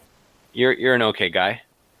 Kirk, you're an okay guy.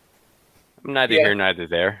 I'm neither here, neither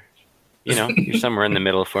there. You're somewhere in the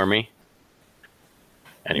middle for me.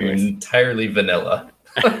 Anyways, you're entirely vanilla.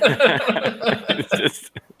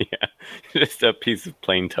 It's just a piece of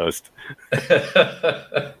plain toast.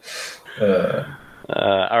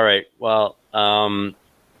 All right. Well, I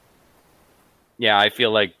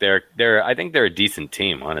feel like I think they're a decent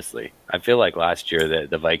team, honestly. I feel like last year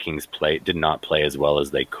the Vikings did not play as well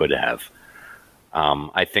as they could have.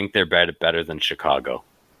 I think they're better than Chicago.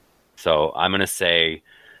 So I'm gonna say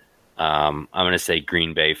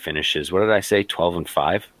Green Bay finishes. What did I say?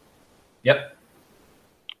 12-5. Yep.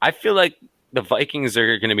 I feel like the Vikings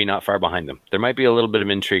are going to be not far behind them. There might be a little bit of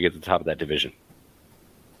intrigue at the top of that division.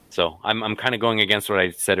 So I'm kind of going against what I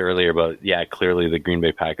said earlier about, clearly the Green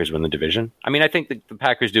Bay Packers win the division. I mean, I think the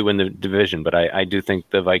Packers do win the division, but I do think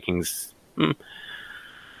the Vikings,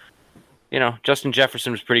 Justin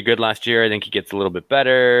Jefferson was pretty good last year. I think he gets a little bit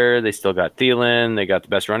better. They still got Thielen. They got the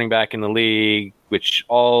best running back in the league, which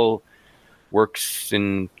all works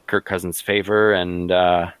in Kirk Cousins' favor. And,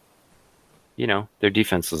 their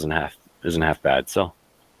defense isn't half bad. So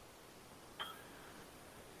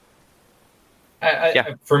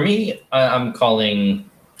For me, I'm calling.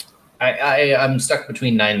 I'm stuck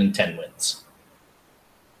between 9 and 10 wins.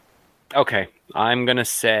 Okay, I'm gonna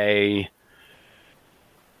say.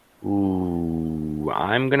 Ooh,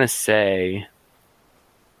 I'm gonna say.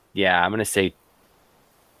 Yeah, I'm gonna say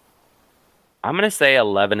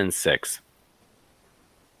 11-6.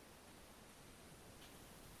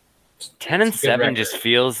 10-7 just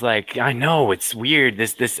feels like, I know it's weird.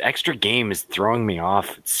 This extra game is throwing me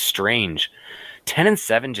off. It's strange.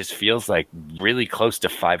 10-7 just feels like really close to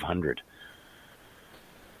 500.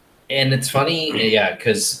 And it's funny, yeah,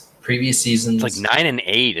 because previous seasons, it's like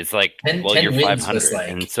 9-8. It's like 10 you're 500, was like,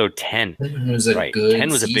 and so 10 was a right. good 10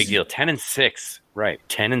 was season. A big deal. 10-6, right?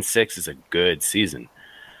 10-6 is a good season.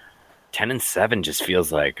 10-7 just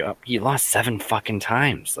feels like you lost 7 fucking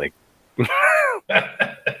times. Like,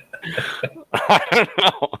 I don't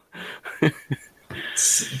know.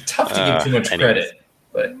 It's tough to give too much credit,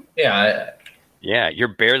 but yeah. Yeah, you're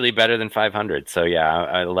barely better than 500. So yeah,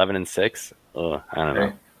 11-6. I don't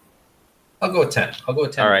know. I'll go with 10. All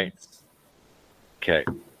right. Okay.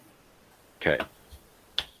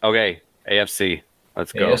 AFC.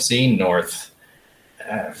 Let's go. AFC North.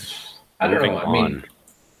 I don't know. I mean,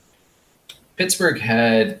 Pittsburgh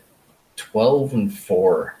had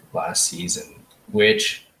 12-4 last season,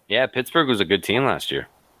 which Pittsburgh was a good team last year.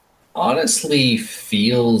 Honestly,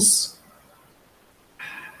 feels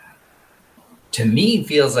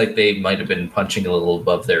like they might have been punching a little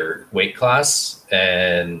above their weight class,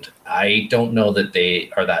 and I don't know that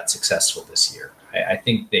they are that successful this year. I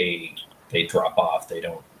think they drop off. They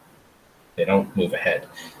don't move ahead.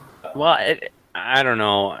 Well, I don't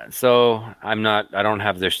know. So I don't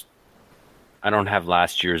have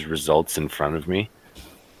last year's results in front of me.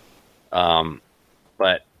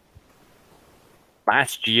 But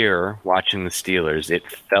last year, watching the Steelers, it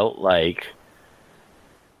felt like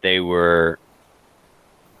they were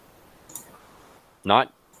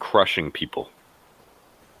not crushing people.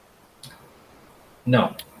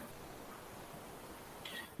 No,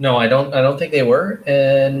 I don't think they were,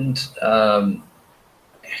 and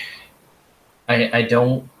I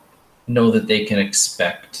don't know that they can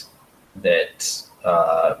expect that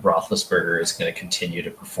Roethlisberger is going to continue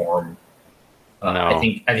to perform. No. I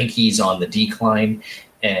think he's on the decline,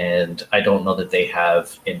 and I don't know that they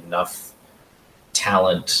have enough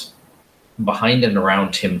talent behind and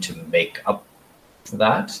around him to make up for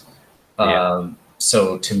that.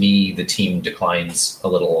 So to me, the team declines a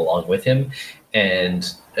little along with him. And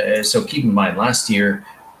so keep in mind, last year,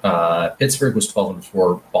 Pittsburgh was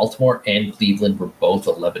 12-4. Baltimore and Cleveland were both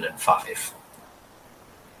 11-5.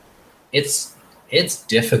 It's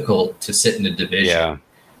difficult to sit in a division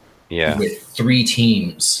with 3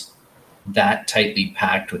 teams that tightly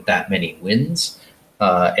packed with that many wins.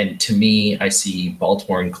 And to me, I see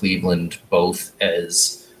Baltimore and Cleveland both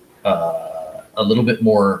as a little bit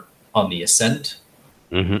more on the ascent,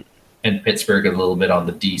 and Pittsburgh a little bit on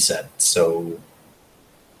the descent. So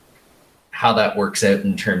how that works out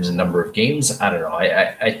in terms of number of games, I don't know.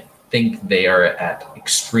 I think they are at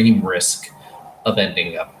extreme risk of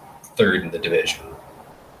ending up third in the division.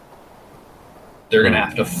 They're going to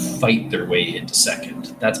have to fight their way into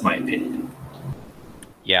second. That's my opinion.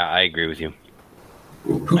 Yeah, I agree with you.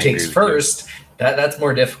 Who takes first? That's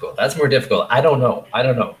more difficult. I don't know.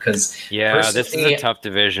 Because this is a tough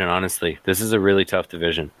division. Honestly, this is a really tough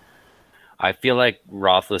division. I feel like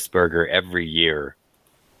Roethlisberger every year,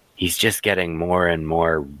 he's just getting more and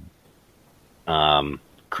more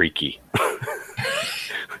creaky.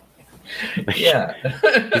 Yeah,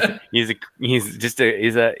 he's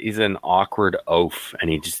an awkward oaf, and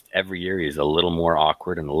he just every year he's a little more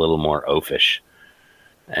awkward and a little more oafish,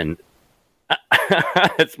 and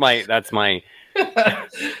that's my.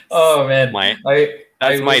 Oh man,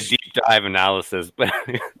 that's my deep dive analysis. But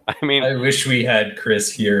I mean, I wish we had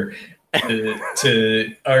Chris here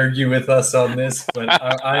to argue with us on this, but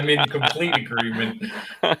I'm in complete agreement.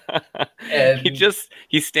 And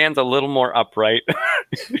he stands a little more upright.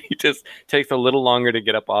 He just takes a little longer to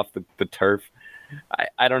get up off the turf.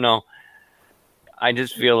 I don't know. I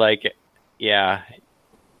just feel like, yeah.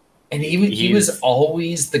 And he was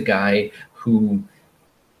always the guy who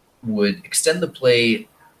would extend the play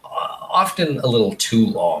often a little too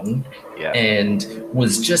long, and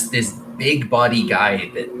was just this big body guy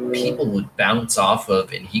that people would bounce off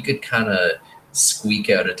of, and he could kind of squeak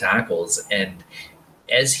out of tackles. And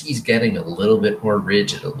as he's getting a little bit more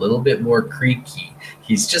rigid, a little bit more creaky,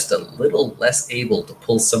 he's just a little less able to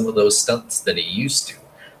pull some of those stunts than he used to.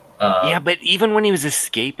 But even when he was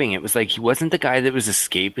escaping, it was like he wasn't the guy that was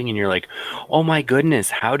escaping, and you're like, oh my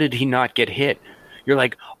goodness, how did he not get hit? You're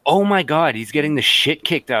like, oh my God, he's getting the shit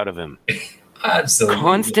kicked out of him. Absolutely.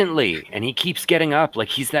 Constantly. And he keeps getting up. Like,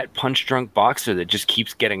 he's that punch-drunk boxer that just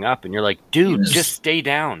keeps getting up. And you're like, dude, just stay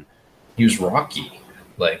down. He was Rocky.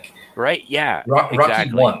 Like, right? Yeah.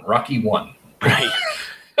 Exactly. Rocky 1. Right.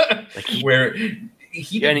 Like where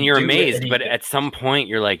he and you're amazed, but at some point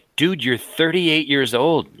you're like, dude, you're 38 years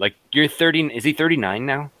old. Like, you're 30. Is he 39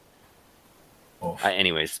 now? Oh.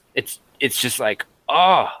 Anyways, it's just like,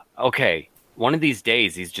 oh, okay. One of these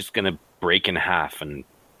days he's just going to break in half and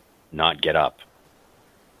not get up.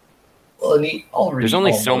 Well, and he already there's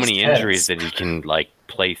only so many injuries that he can like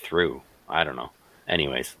play through. I don't know.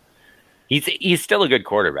 Anyways, he's still a good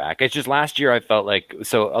quarterback. It's just last year I felt like,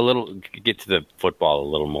 so a little, get to the football a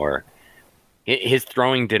little more. His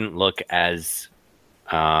throwing didn't look as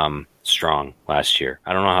strong last year.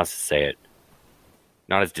 I don't know how to say it.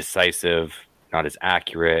 Not as decisive, not as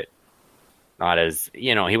accurate, not as,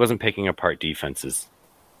 he wasn't picking apart defenses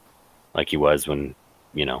like he was when,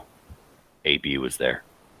 AB was there.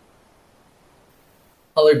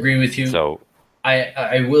 I'll agree with you. So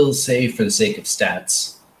I will say, for the sake of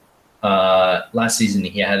stats, last season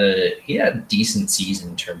he had a decent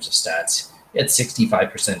season in terms of stats. He had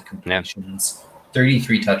 65% completions,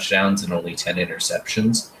 33 touchdowns, and only 10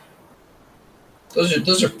 interceptions.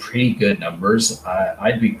 Those are pretty good numbers.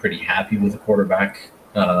 I'd be pretty happy with a quarterback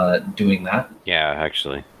doing that. Yeah,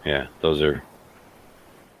 actually, yeah, those are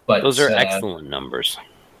excellent numbers.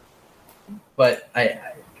 But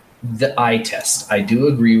the eye test, I do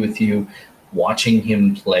agree with you. Watching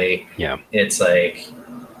him play, yeah, it's like,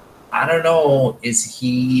 I don't know, is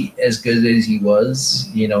he as good as he was,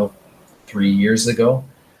 3 years ago?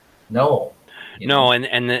 No. No,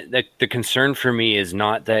 and the concern for me is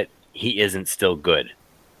not that he isn't still good.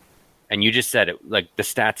 And you just said it, like, the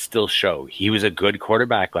stats still show he was a good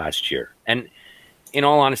quarterback last year. And in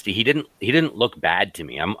all honesty, he didn't look bad to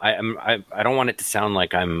me. I don't want it to sound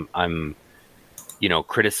like I'm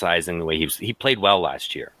criticizing the way he played well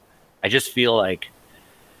last year. I just feel like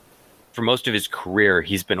for most of his career,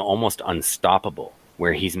 he's been almost unstoppable,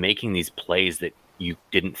 where he's making these plays that you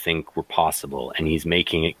didn't think were possible, and he's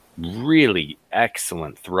making really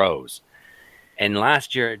excellent throws. And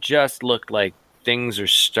last year, it just looked like things are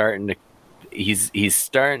starting to, he's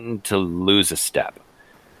starting to lose a step.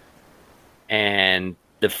 And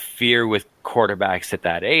the fear with quarterbacks at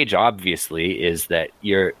that age, obviously, is that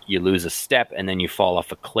you lose a step and then you fall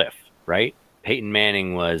off a cliff, right? Peyton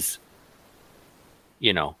Manning was,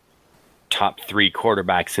 top 3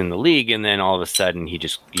 quarterbacks in the league, and then all of a sudden he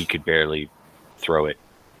could barely throw it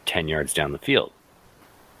 10 yards down the field.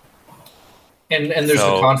 And there's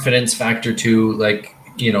the confidence factor too. Like,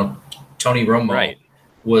 Tony Romo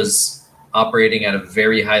was operating at a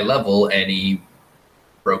very high level, and he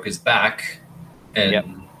broke his back,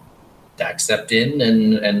 and Dak stepped in,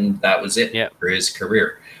 and that was it for his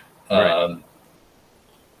career. Right.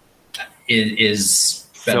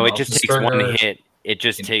 So it just takes one hit. It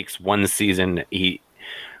just takes one season.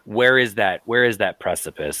 Where is that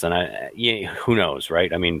precipice? And who knows,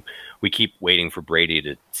 right? I mean, we keep waiting for Brady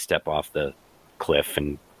to step off the cliff,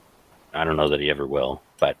 and I don't know that he ever will.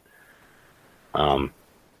 But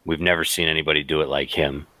we've never seen anybody do it like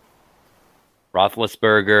him.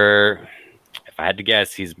 Roethlisberger, if I had to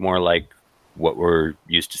guess, he's more like what we're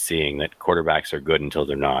used to seeing, that quarterbacks are good until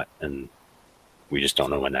they're not, and we just don't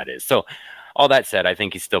know when that is. So all that said, I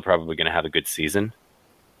think he's still probably going to have a good season.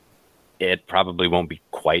 It probably won't be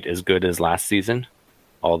quite as good as last season,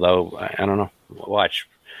 although I don't know. Watch.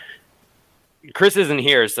 Chris isn't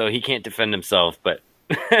here, so he can't defend himself, but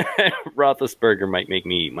Roethlisberger might make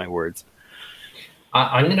me eat my words.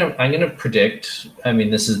 I'm gonna predict. I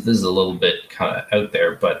mean, this is a little bit kind of out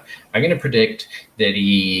there, but I'm gonna predict that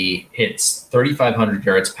he hits 3,500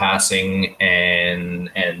 yards passing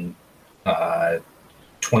and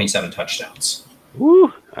 27 touchdowns.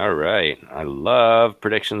 Woo! All right, I love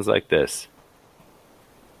predictions like this.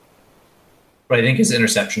 But I think his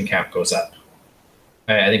interception cap goes up.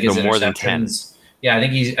 I think his more than 10. Yeah, I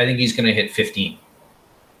think he's gonna hit 15.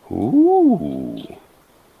 Ooh.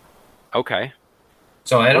 Okay.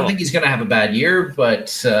 So I don't think he's going to have a bad year, but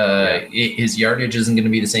his yardage isn't going to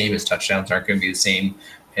be the same. His touchdowns aren't going to be the same,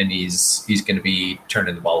 and he's going to be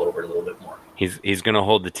turning the ball over a little bit more. He's going to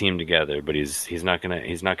hold the team together, but he's not going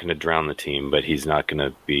to drown the team, but he's not going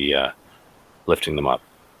to be lifting them up.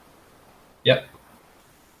 Yep.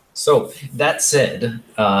 So that said,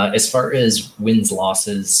 as far as wins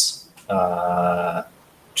losses, that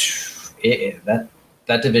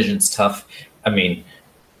division's tough. I mean,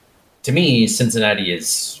 to me, Cincinnati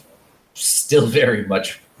is still very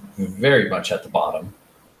much at the bottom.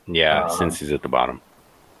 Yeah, since he's at the bottom.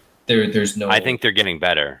 There's no. I think they're getting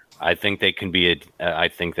better. I think they can be. I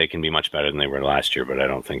think they can be much better than they were last year, but I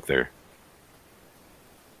don't think they're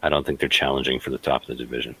challenging for the top of the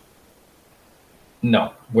division.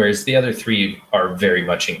 No, whereas the other three are very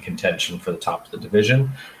much in contention for the top of the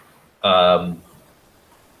division. I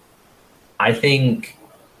think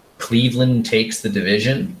Cleveland takes the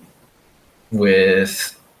division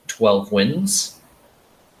with 12 wins.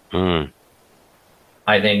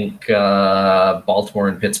 I think Baltimore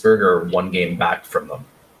and Pittsburgh are one game back from them.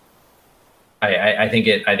 I think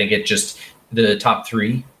it just the top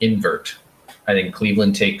three invert. I think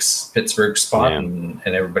Cleveland takes Pittsburgh's spot and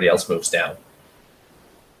everybody else moves down.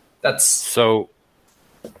 That's so.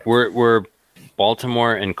 Were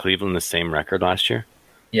Baltimore and Cleveland the same record last year?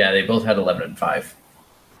 Yeah, they both had 11-5.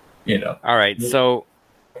 All right, so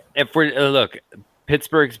if we're look,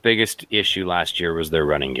 Pittsburgh's biggest issue last year was their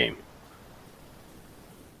running game.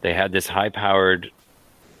 They had this high-powered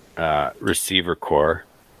receiver core,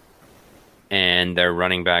 and their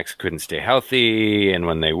running backs couldn't stay healthy. And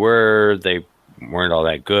when they weren't all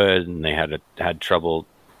that good, and they had trouble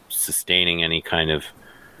sustaining any kind of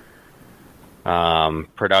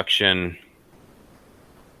production.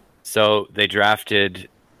 So they drafted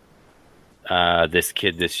this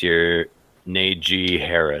kid this year, Najee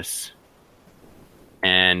Harris,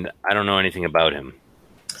 and I don't know anything about him.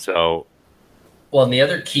 So, well, and the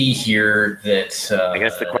other key here that I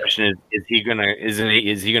guess the question is he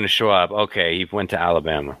gonna show up? Okay, he went to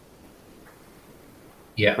Alabama.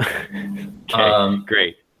 Yeah. Okay,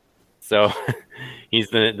 great. So he's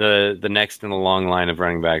the next in the long line of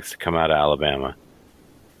running backs to come out of Alabama.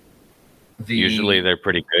 Usually they're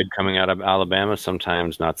pretty good coming out of Alabama.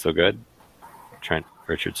 Sometimes not so good. Trent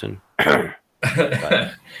Richardson.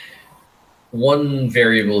 One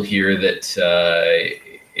variable here that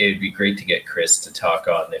it'd be great to get Chris to talk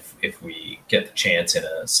on if we get the chance in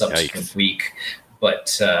a subsequent week.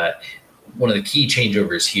 But one of the key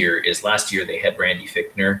changeovers here is last year they had Randy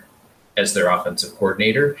Fichtner as their offensive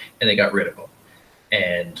coordinator, and they got rid of him.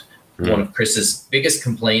 And one of Chris's biggest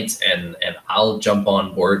complaints, and I'll jump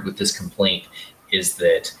on board with this complaint, is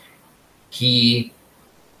that he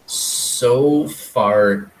so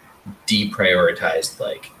far deprioritized,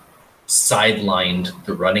 sidelined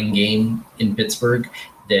the running game in Pittsburgh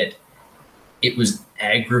that it was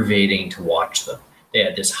aggravating to watch them. They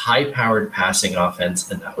had this high-powered passing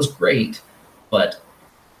offense, and that was great, but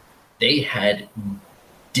they had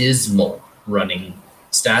dismal running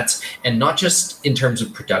stats, and not just in terms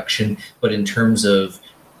of production, but in terms of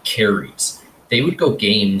carries. They would go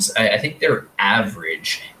games. I think their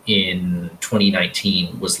average in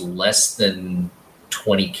 2019 was less than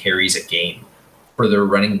 20 carries a game for their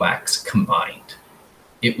running backs combined.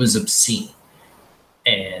 It was obscene.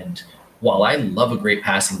 And while I love a great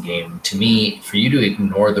passing game, to me, for you to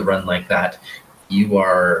ignore the run like that, you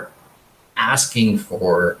are asking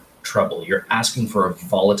for trouble. You're asking for a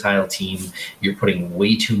volatile team. You're putting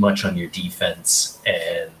way too much on your defense,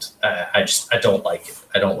 and I don't like it.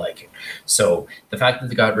 I don't like it. So the fact that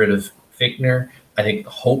they got rid of Fichtner, I think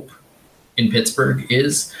the hope in Pittsburgh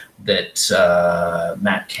is that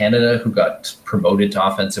Matt Canada, who got promoted to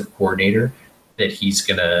offensive coordinator, that he's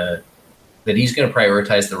gonna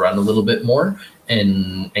prioritize the run a little bit more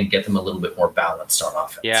and get them a little bit more balanced on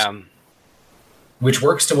offense. Yeah. Which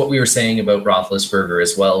works to what we were saying about Roethlisberger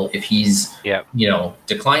as well. If he's,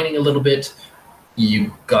 declining a little bit,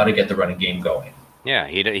 you got to get the running game going. Yeah,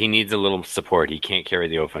 he needs a little support. He can't carry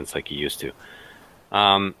the offense like he used to.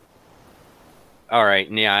 All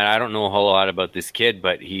right, yeah, I don't know a whole lot about this kid,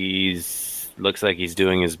 but looks like he's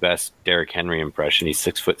doing his best Derrick Henry impression. He's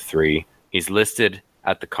 6'3". He's listed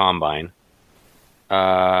at the combine.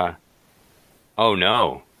 Oh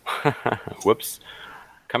no, whoops.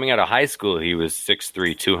 Coming out of high school, he was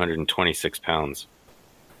 6'3", 226 pounds.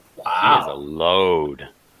 Wow. He is a load.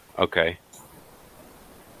 Okay.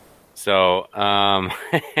 So, wow,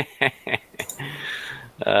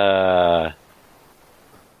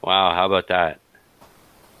 how about that?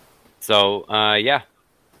 So, yeah.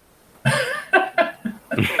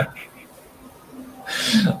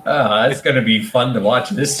 It's going to be fun to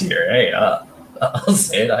watch this year. Hey, I'll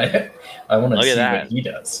say it. I want to see what he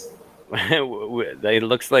does. It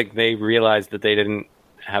looks like they realized that they didn't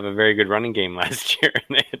have a very good running game last year,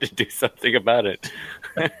 and they had to do something about it.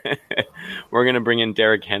 We're going to bring in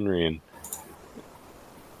Derrick Henry and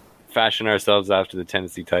fashion ourselves after the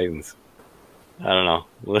Tennessee Titans. I don't know.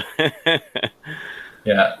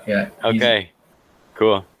 Yeah. Okay,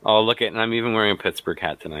 cool. Oh, look at, and I'm even wearing a Pittsburgh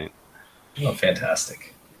hat tonight. Oh,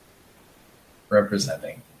 fantastic.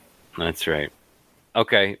 Representing. That's right.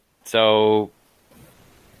 Okay, so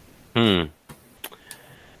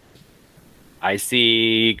I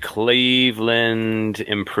see Cleveland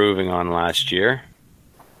improving on last year,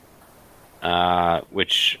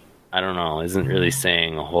 which I don't know isn't really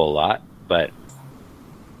saying a whole lot. But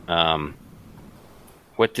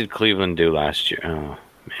what did Cleveland do last year? Oh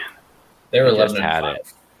man, they were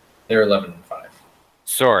 11-5. They were 11-5.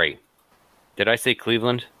 Sorry, did I say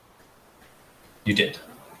Cleveland? You did.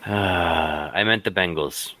 I meant the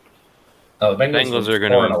Bengals. Oh, the Bengals are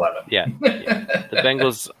going to 4-11. Yeah.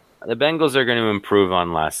 The Bengals are going to improve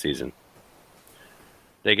on last season.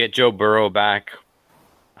 They get Joe Burrow back.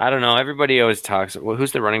 I don't know. Everybody always talks. Well,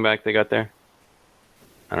 who's the running back they got there?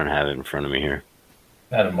 I don't have it in front of me here.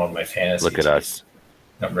 I had him on my fantasy. Look at us.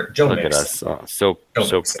 Joe Look Mixon. at us. So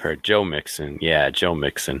prepared. Joe Mixon. Yeah, Joe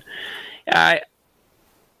Mixon. Yeah,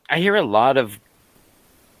 I hear a lot of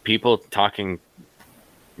people talking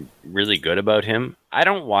really good about him. I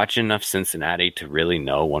don't watch enough Cincinnati to really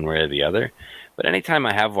know one way or the other. But anytime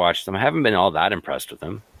I have watched them, I haven't been all that impressed with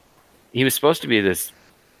him. He was supposed to be this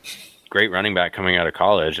great running back coming out of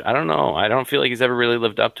college. I don't know. I don't feel like he's ever really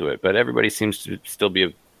lived up to it. But everybody seems to still be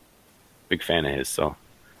a big fan of his. So,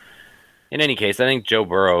 in any case, I think Joe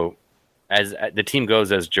Burrow, as the team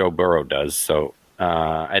goes as Joe Burrow does. So,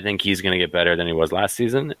 I think he's going to get better than he was last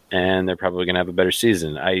season, and they're probably going to have a better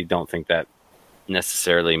season. I don't think that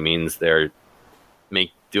necessarily means they're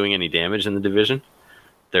doing any damage in the division.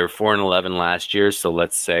 They're 4-11 last year, so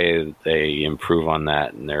let's say they improve on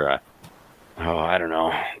that, and they're I don't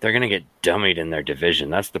know. They're going to get dummied in their division.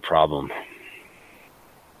 That's the problem.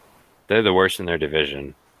 They're the worst in their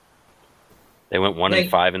division. They went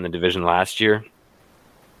 1-5 in the division last year.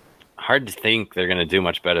 Hard to think they're going to do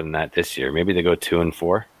much better than that this year. Maybe they go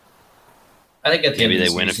 2-4. I think at the end of the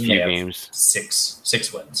season, they win a few games.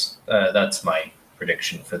 Six wins. That's my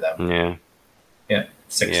prediction for them. Yeah,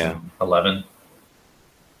 6-11.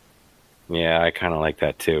 Yeah, I kind of like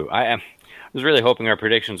that too. I was really hoping our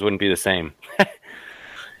predictions wouldn't be the same.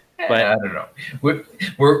 But I don't know.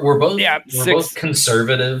 We're both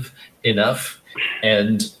conservative enough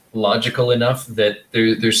and logical enough that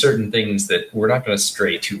there's certain things that we're not going to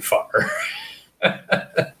stray too far.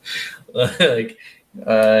 Like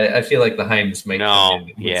I feel like the Heims might come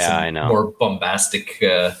in with some I know, more bombastic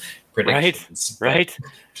predictions. Right.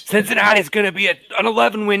 Cincinnati's going to be an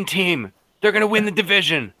 11-win team. They're going to win the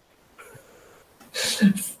division.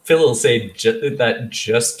 Phil will say that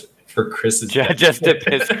just for Chris's just to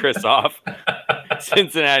piss Chris off.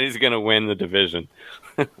 Cincinnati's going to win the division.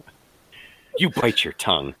 You bite your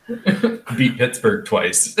tongue. Beat Pittsburgh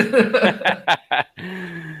twice. All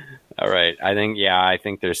right. I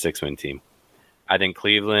think they're a 6-win team. I think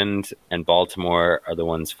Cleveland and Baltimore are the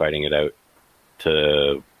ones fighting it out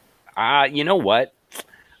to you know what?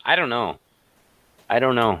 I don't know. I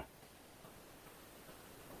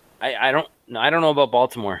don't know about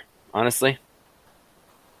Baltimore, honestly.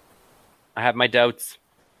 I have my doubts.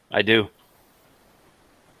 I do.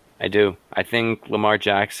 I think Lamar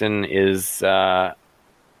Jackson is, he won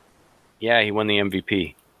the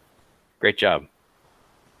MVP. Great job.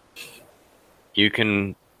 You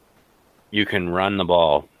can run the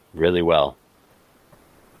ball really well.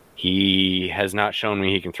 He has not shown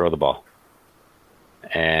me he can throw the ball.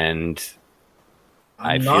 And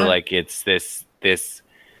I feel like it's this,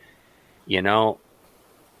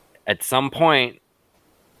 at some point,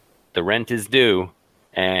 the rent is due,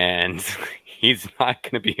 and he's not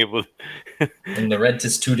going to be able to. And the rent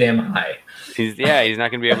is too damn high. He's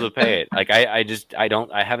not going to be able to pay it. Like I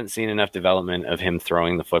haven't seen enough development of him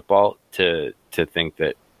throwing the football to think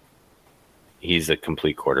that he's a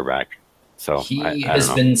complete quarterback. So he has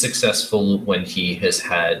been successful when he has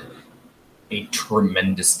had a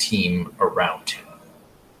tremendous team around him.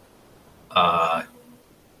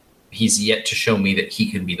 He's yet to show me that he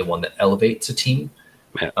can be the one that elevates a team.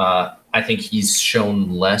 Yeah. I think he's shown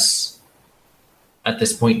less at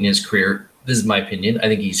this point in his career. This is my opinion. I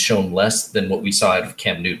think he's shown less than what we saw out of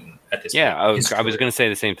Cam Newton at this point. Yeah, I was going to say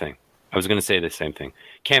the same thing.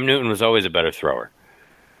 Cam Newton was always a better thrower.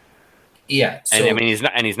 Yeah. So, and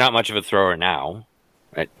he's not much of a thrower now,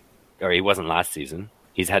 right? Or he wasn't last season.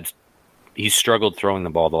 He's struggled throwing the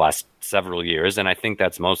ball the last several years, and I think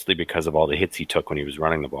that's mostly because of all the hits he took when he was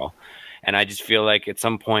running the ball. And I just feel like at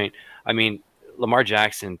some point, Lamar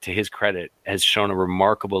Jackson, to his credit, has shown a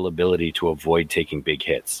remarkable ability to avoid taking big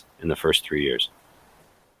hits in the first 3 years.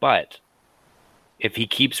 But if he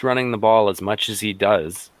keeps running the ball as much as he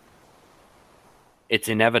does, it's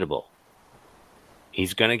inevitable.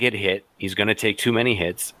 He's going to get hit. He's going to take too many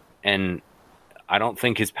hits, and I don't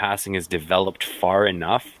think his passing is developed far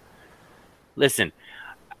enough. Listen,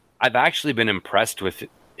 I've actually been impressed with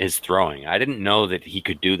his throwing. I didn't know that he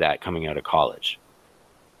could do that coming out of college.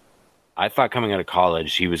 I thought coming out of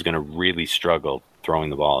college he was going to really struggle throwing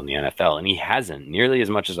the ball in the NFL, and he hasn't nearly as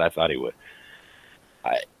much as I thought he would.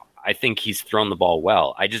 I think he's thrown the ball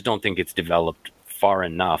well. I just don't think it's developed far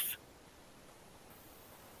enough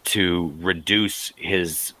to reduce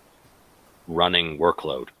his running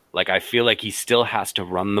workload. Like, I feel like he still has to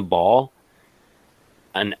run the ball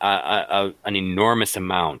an enormous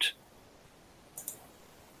amount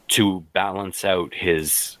to balance out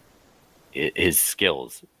his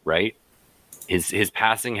skills, right? His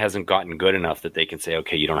passing hasn't gotten good enough that they can say,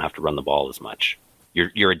 okay, you don't have to run the ball as much.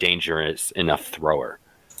 You're a dangerous enough thrower.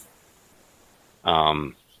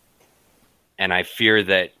 And I fear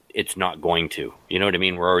that it's not going to. You know what I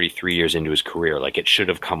mean? We're already 3 years into his career. Like, it should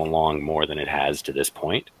have come along more than it has to this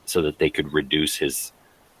point, so that they could reduce his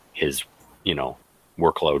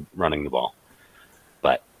workload running the ball.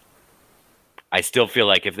 But I still feel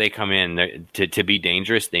like if they come in to be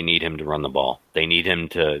dangerous, they need him to run the ball. They need him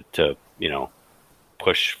to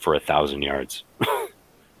push for 1,000 yards.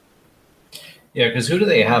 Yeah, because who do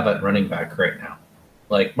they have at running back right now?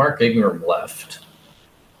 Like, Mark Ingram left.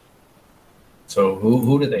 So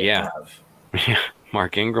who do they have? Yeah,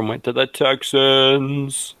 Mark Ingram went to the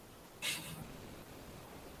Texans.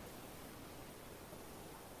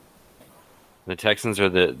 The Texans are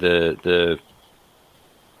the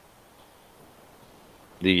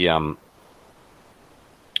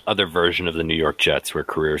other version of the New York Jets, where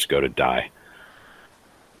careers go to die.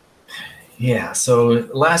 Yeah, so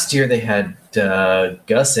last year they had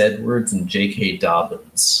Gus Edwards and J.K.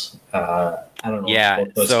 Dobbins. I don't know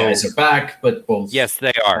if both those guys are back, but both. Yes,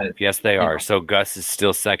 they are. Yes, they are. So Gus is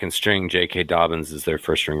still second string. J.K. Dobbins is their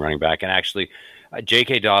first string running back. And actually,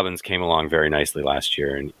 J.K. Dobbins came along very nicely last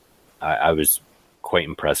year, and I was quite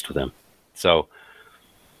impressed with him. So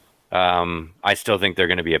I still think they're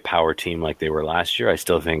going to be a power team like they were last year. I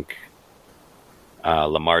still think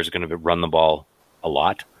Lamar's going to run the ball a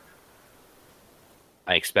lot.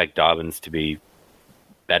 I expect Dobbins to be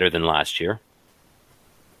better than last year.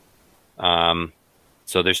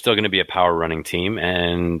 So there's still going to be a power running team,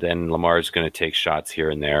 and then Lamar's going to take shots here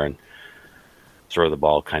and there and throw the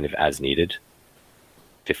ball kind of as needed,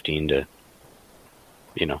 15 to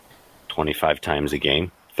 25 times a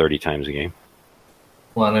game, 30 times a game.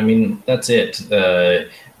 Well, and I mean, that's it.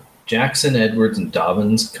 Jackson, Edwards, and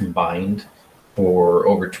Dobbins combined for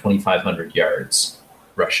over 2,500 yards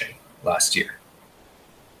rushing last year.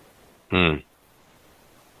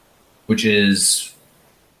 Which is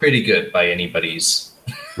pretty good by anybody's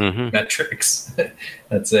metrics.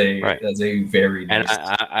 That's a very nice.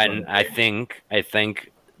 And I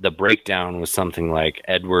think the breakdown was something like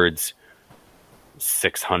Edwards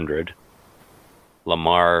 600,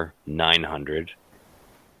 Lamar 900.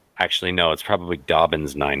 Actually, no, it's probably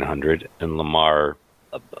Dobbins 900 and Lamar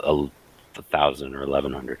 1,000 or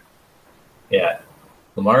 1,100. Yeah.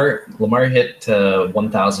 Lamar hit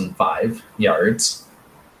 1,005 yards.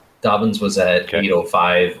 Dobbins was at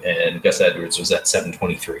 805, and Gus Edwards was at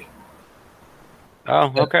 723.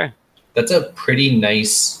 Oh, okay. That's a pretty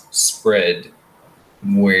nice spread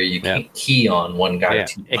where you can't key on one guy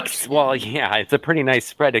too much. It's a pretty nice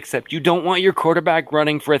spread, except you don't want your quarterback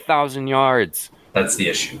running for 1,000 yards. That's the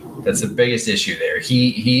issue. That's the biggest issue there.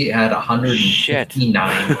 He had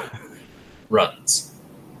 159 runs.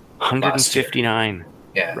 159.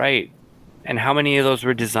 Yeah. Right. And how many of those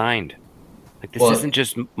were designed? Like, this isn't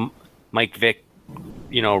just Mike Vick,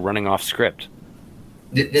 running off script.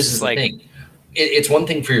 This is the thing. It's one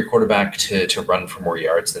thing for your quarterback to run for more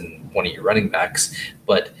yards than one of your running backs,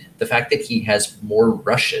 but the fact that he has more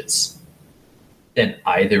rushes than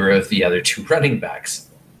either of the other two running backs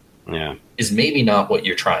is maybe not what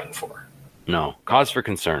you're trying for. No. Cause for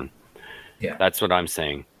concern. Yeah. That's what I'm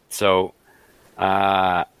saying. So,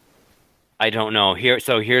 I don't know. Here's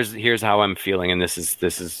how I'm feeling, and this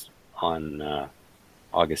is on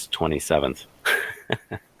August 27th.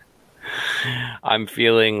 I'm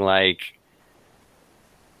feeling like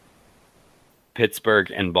Pittsburgh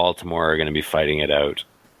and Baltimore are going to be fighting it out.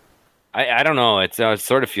 I don't know. It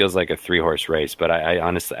sort of feels like a 3-horse race, but I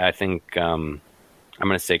honestly think I'm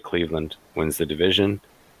going to say Cleveland wins the division,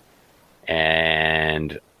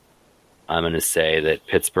 and I'm going to say that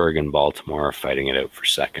Pittsburgh and Baltimore are fighting it out for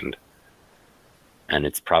second. And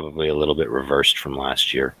it's probably a little bit reversed from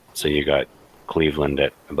last year. So you got Cleveland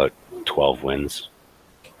at about 12 wins.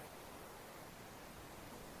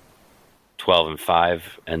 12-5,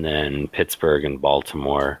 and then Pittsburgh and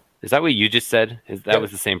Baltimore. Is that what you just said? That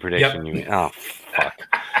was the same prediction you made? Oh, fuck.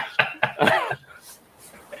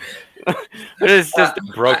 It's just a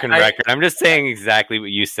broken record. I'm just saying exactly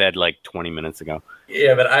what you said like 20 minutes ago.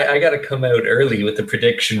 Yeah, but I got to come out early with the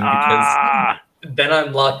prediction because Then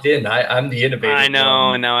I'm locked in. I'm the innovator. I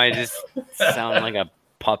know. Now I just sound like a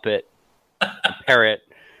puppet, a parrot.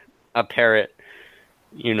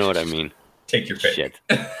 You know what I mean. Take your pick. Shit.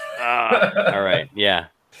 All right. Yeah.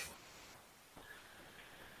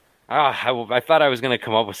 I thought I was going to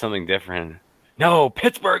come up with something different. No,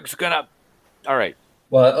 Pittsburgh's going to. All right.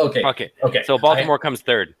 Well, okay. Okay. So Baltimore comes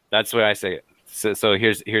third. That's the way I say it. So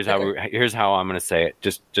here's how I'm going to say it,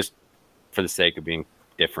 just for the sake of being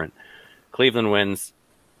different. Cleveland wins.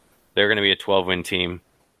 They're going to be a 12-win team.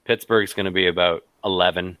 Pittsburgh's going to be about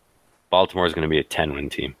 11. Baltimore's going to be a 10-win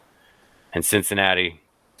team. And Cincinnati,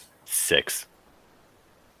 6.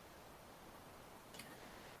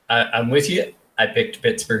 I'm with you. I picked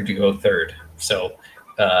Pittsburgh to go third. So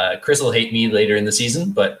Chris will hate me later in the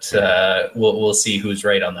season, but we'll see who's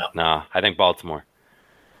right on that one. Nah, I think Baltimore.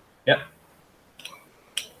 Yep.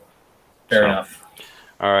 Fair enough.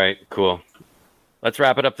 All right, cool. Let's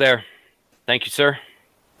wrap it up there. Thank you, sir.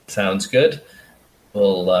 Sounds good.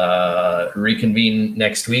 We'll reconvene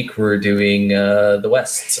next week. We're doing the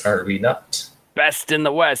Wests, are we not? Best in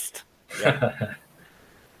the West. Yep.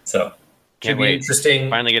 So, can't wait. Interesting.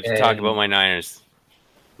 Finally get to talk about my Niners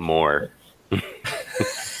more.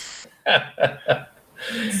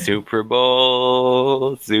 Super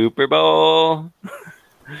Bowl.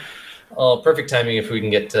 Oh, perfect timing if we can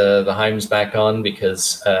get the Heims back on,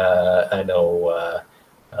 because I know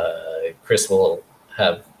Chris will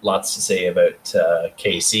have lots to say about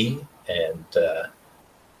KC and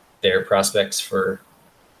their prospects for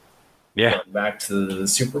going back to the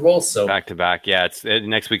Super Bowl. So back to back, yeah.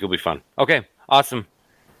 Next week will be fun. Okay, awesome.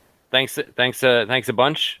 Thanks a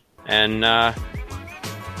bunch, and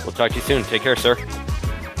we'll talk to you soon. Take care, sir.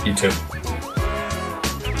 You too.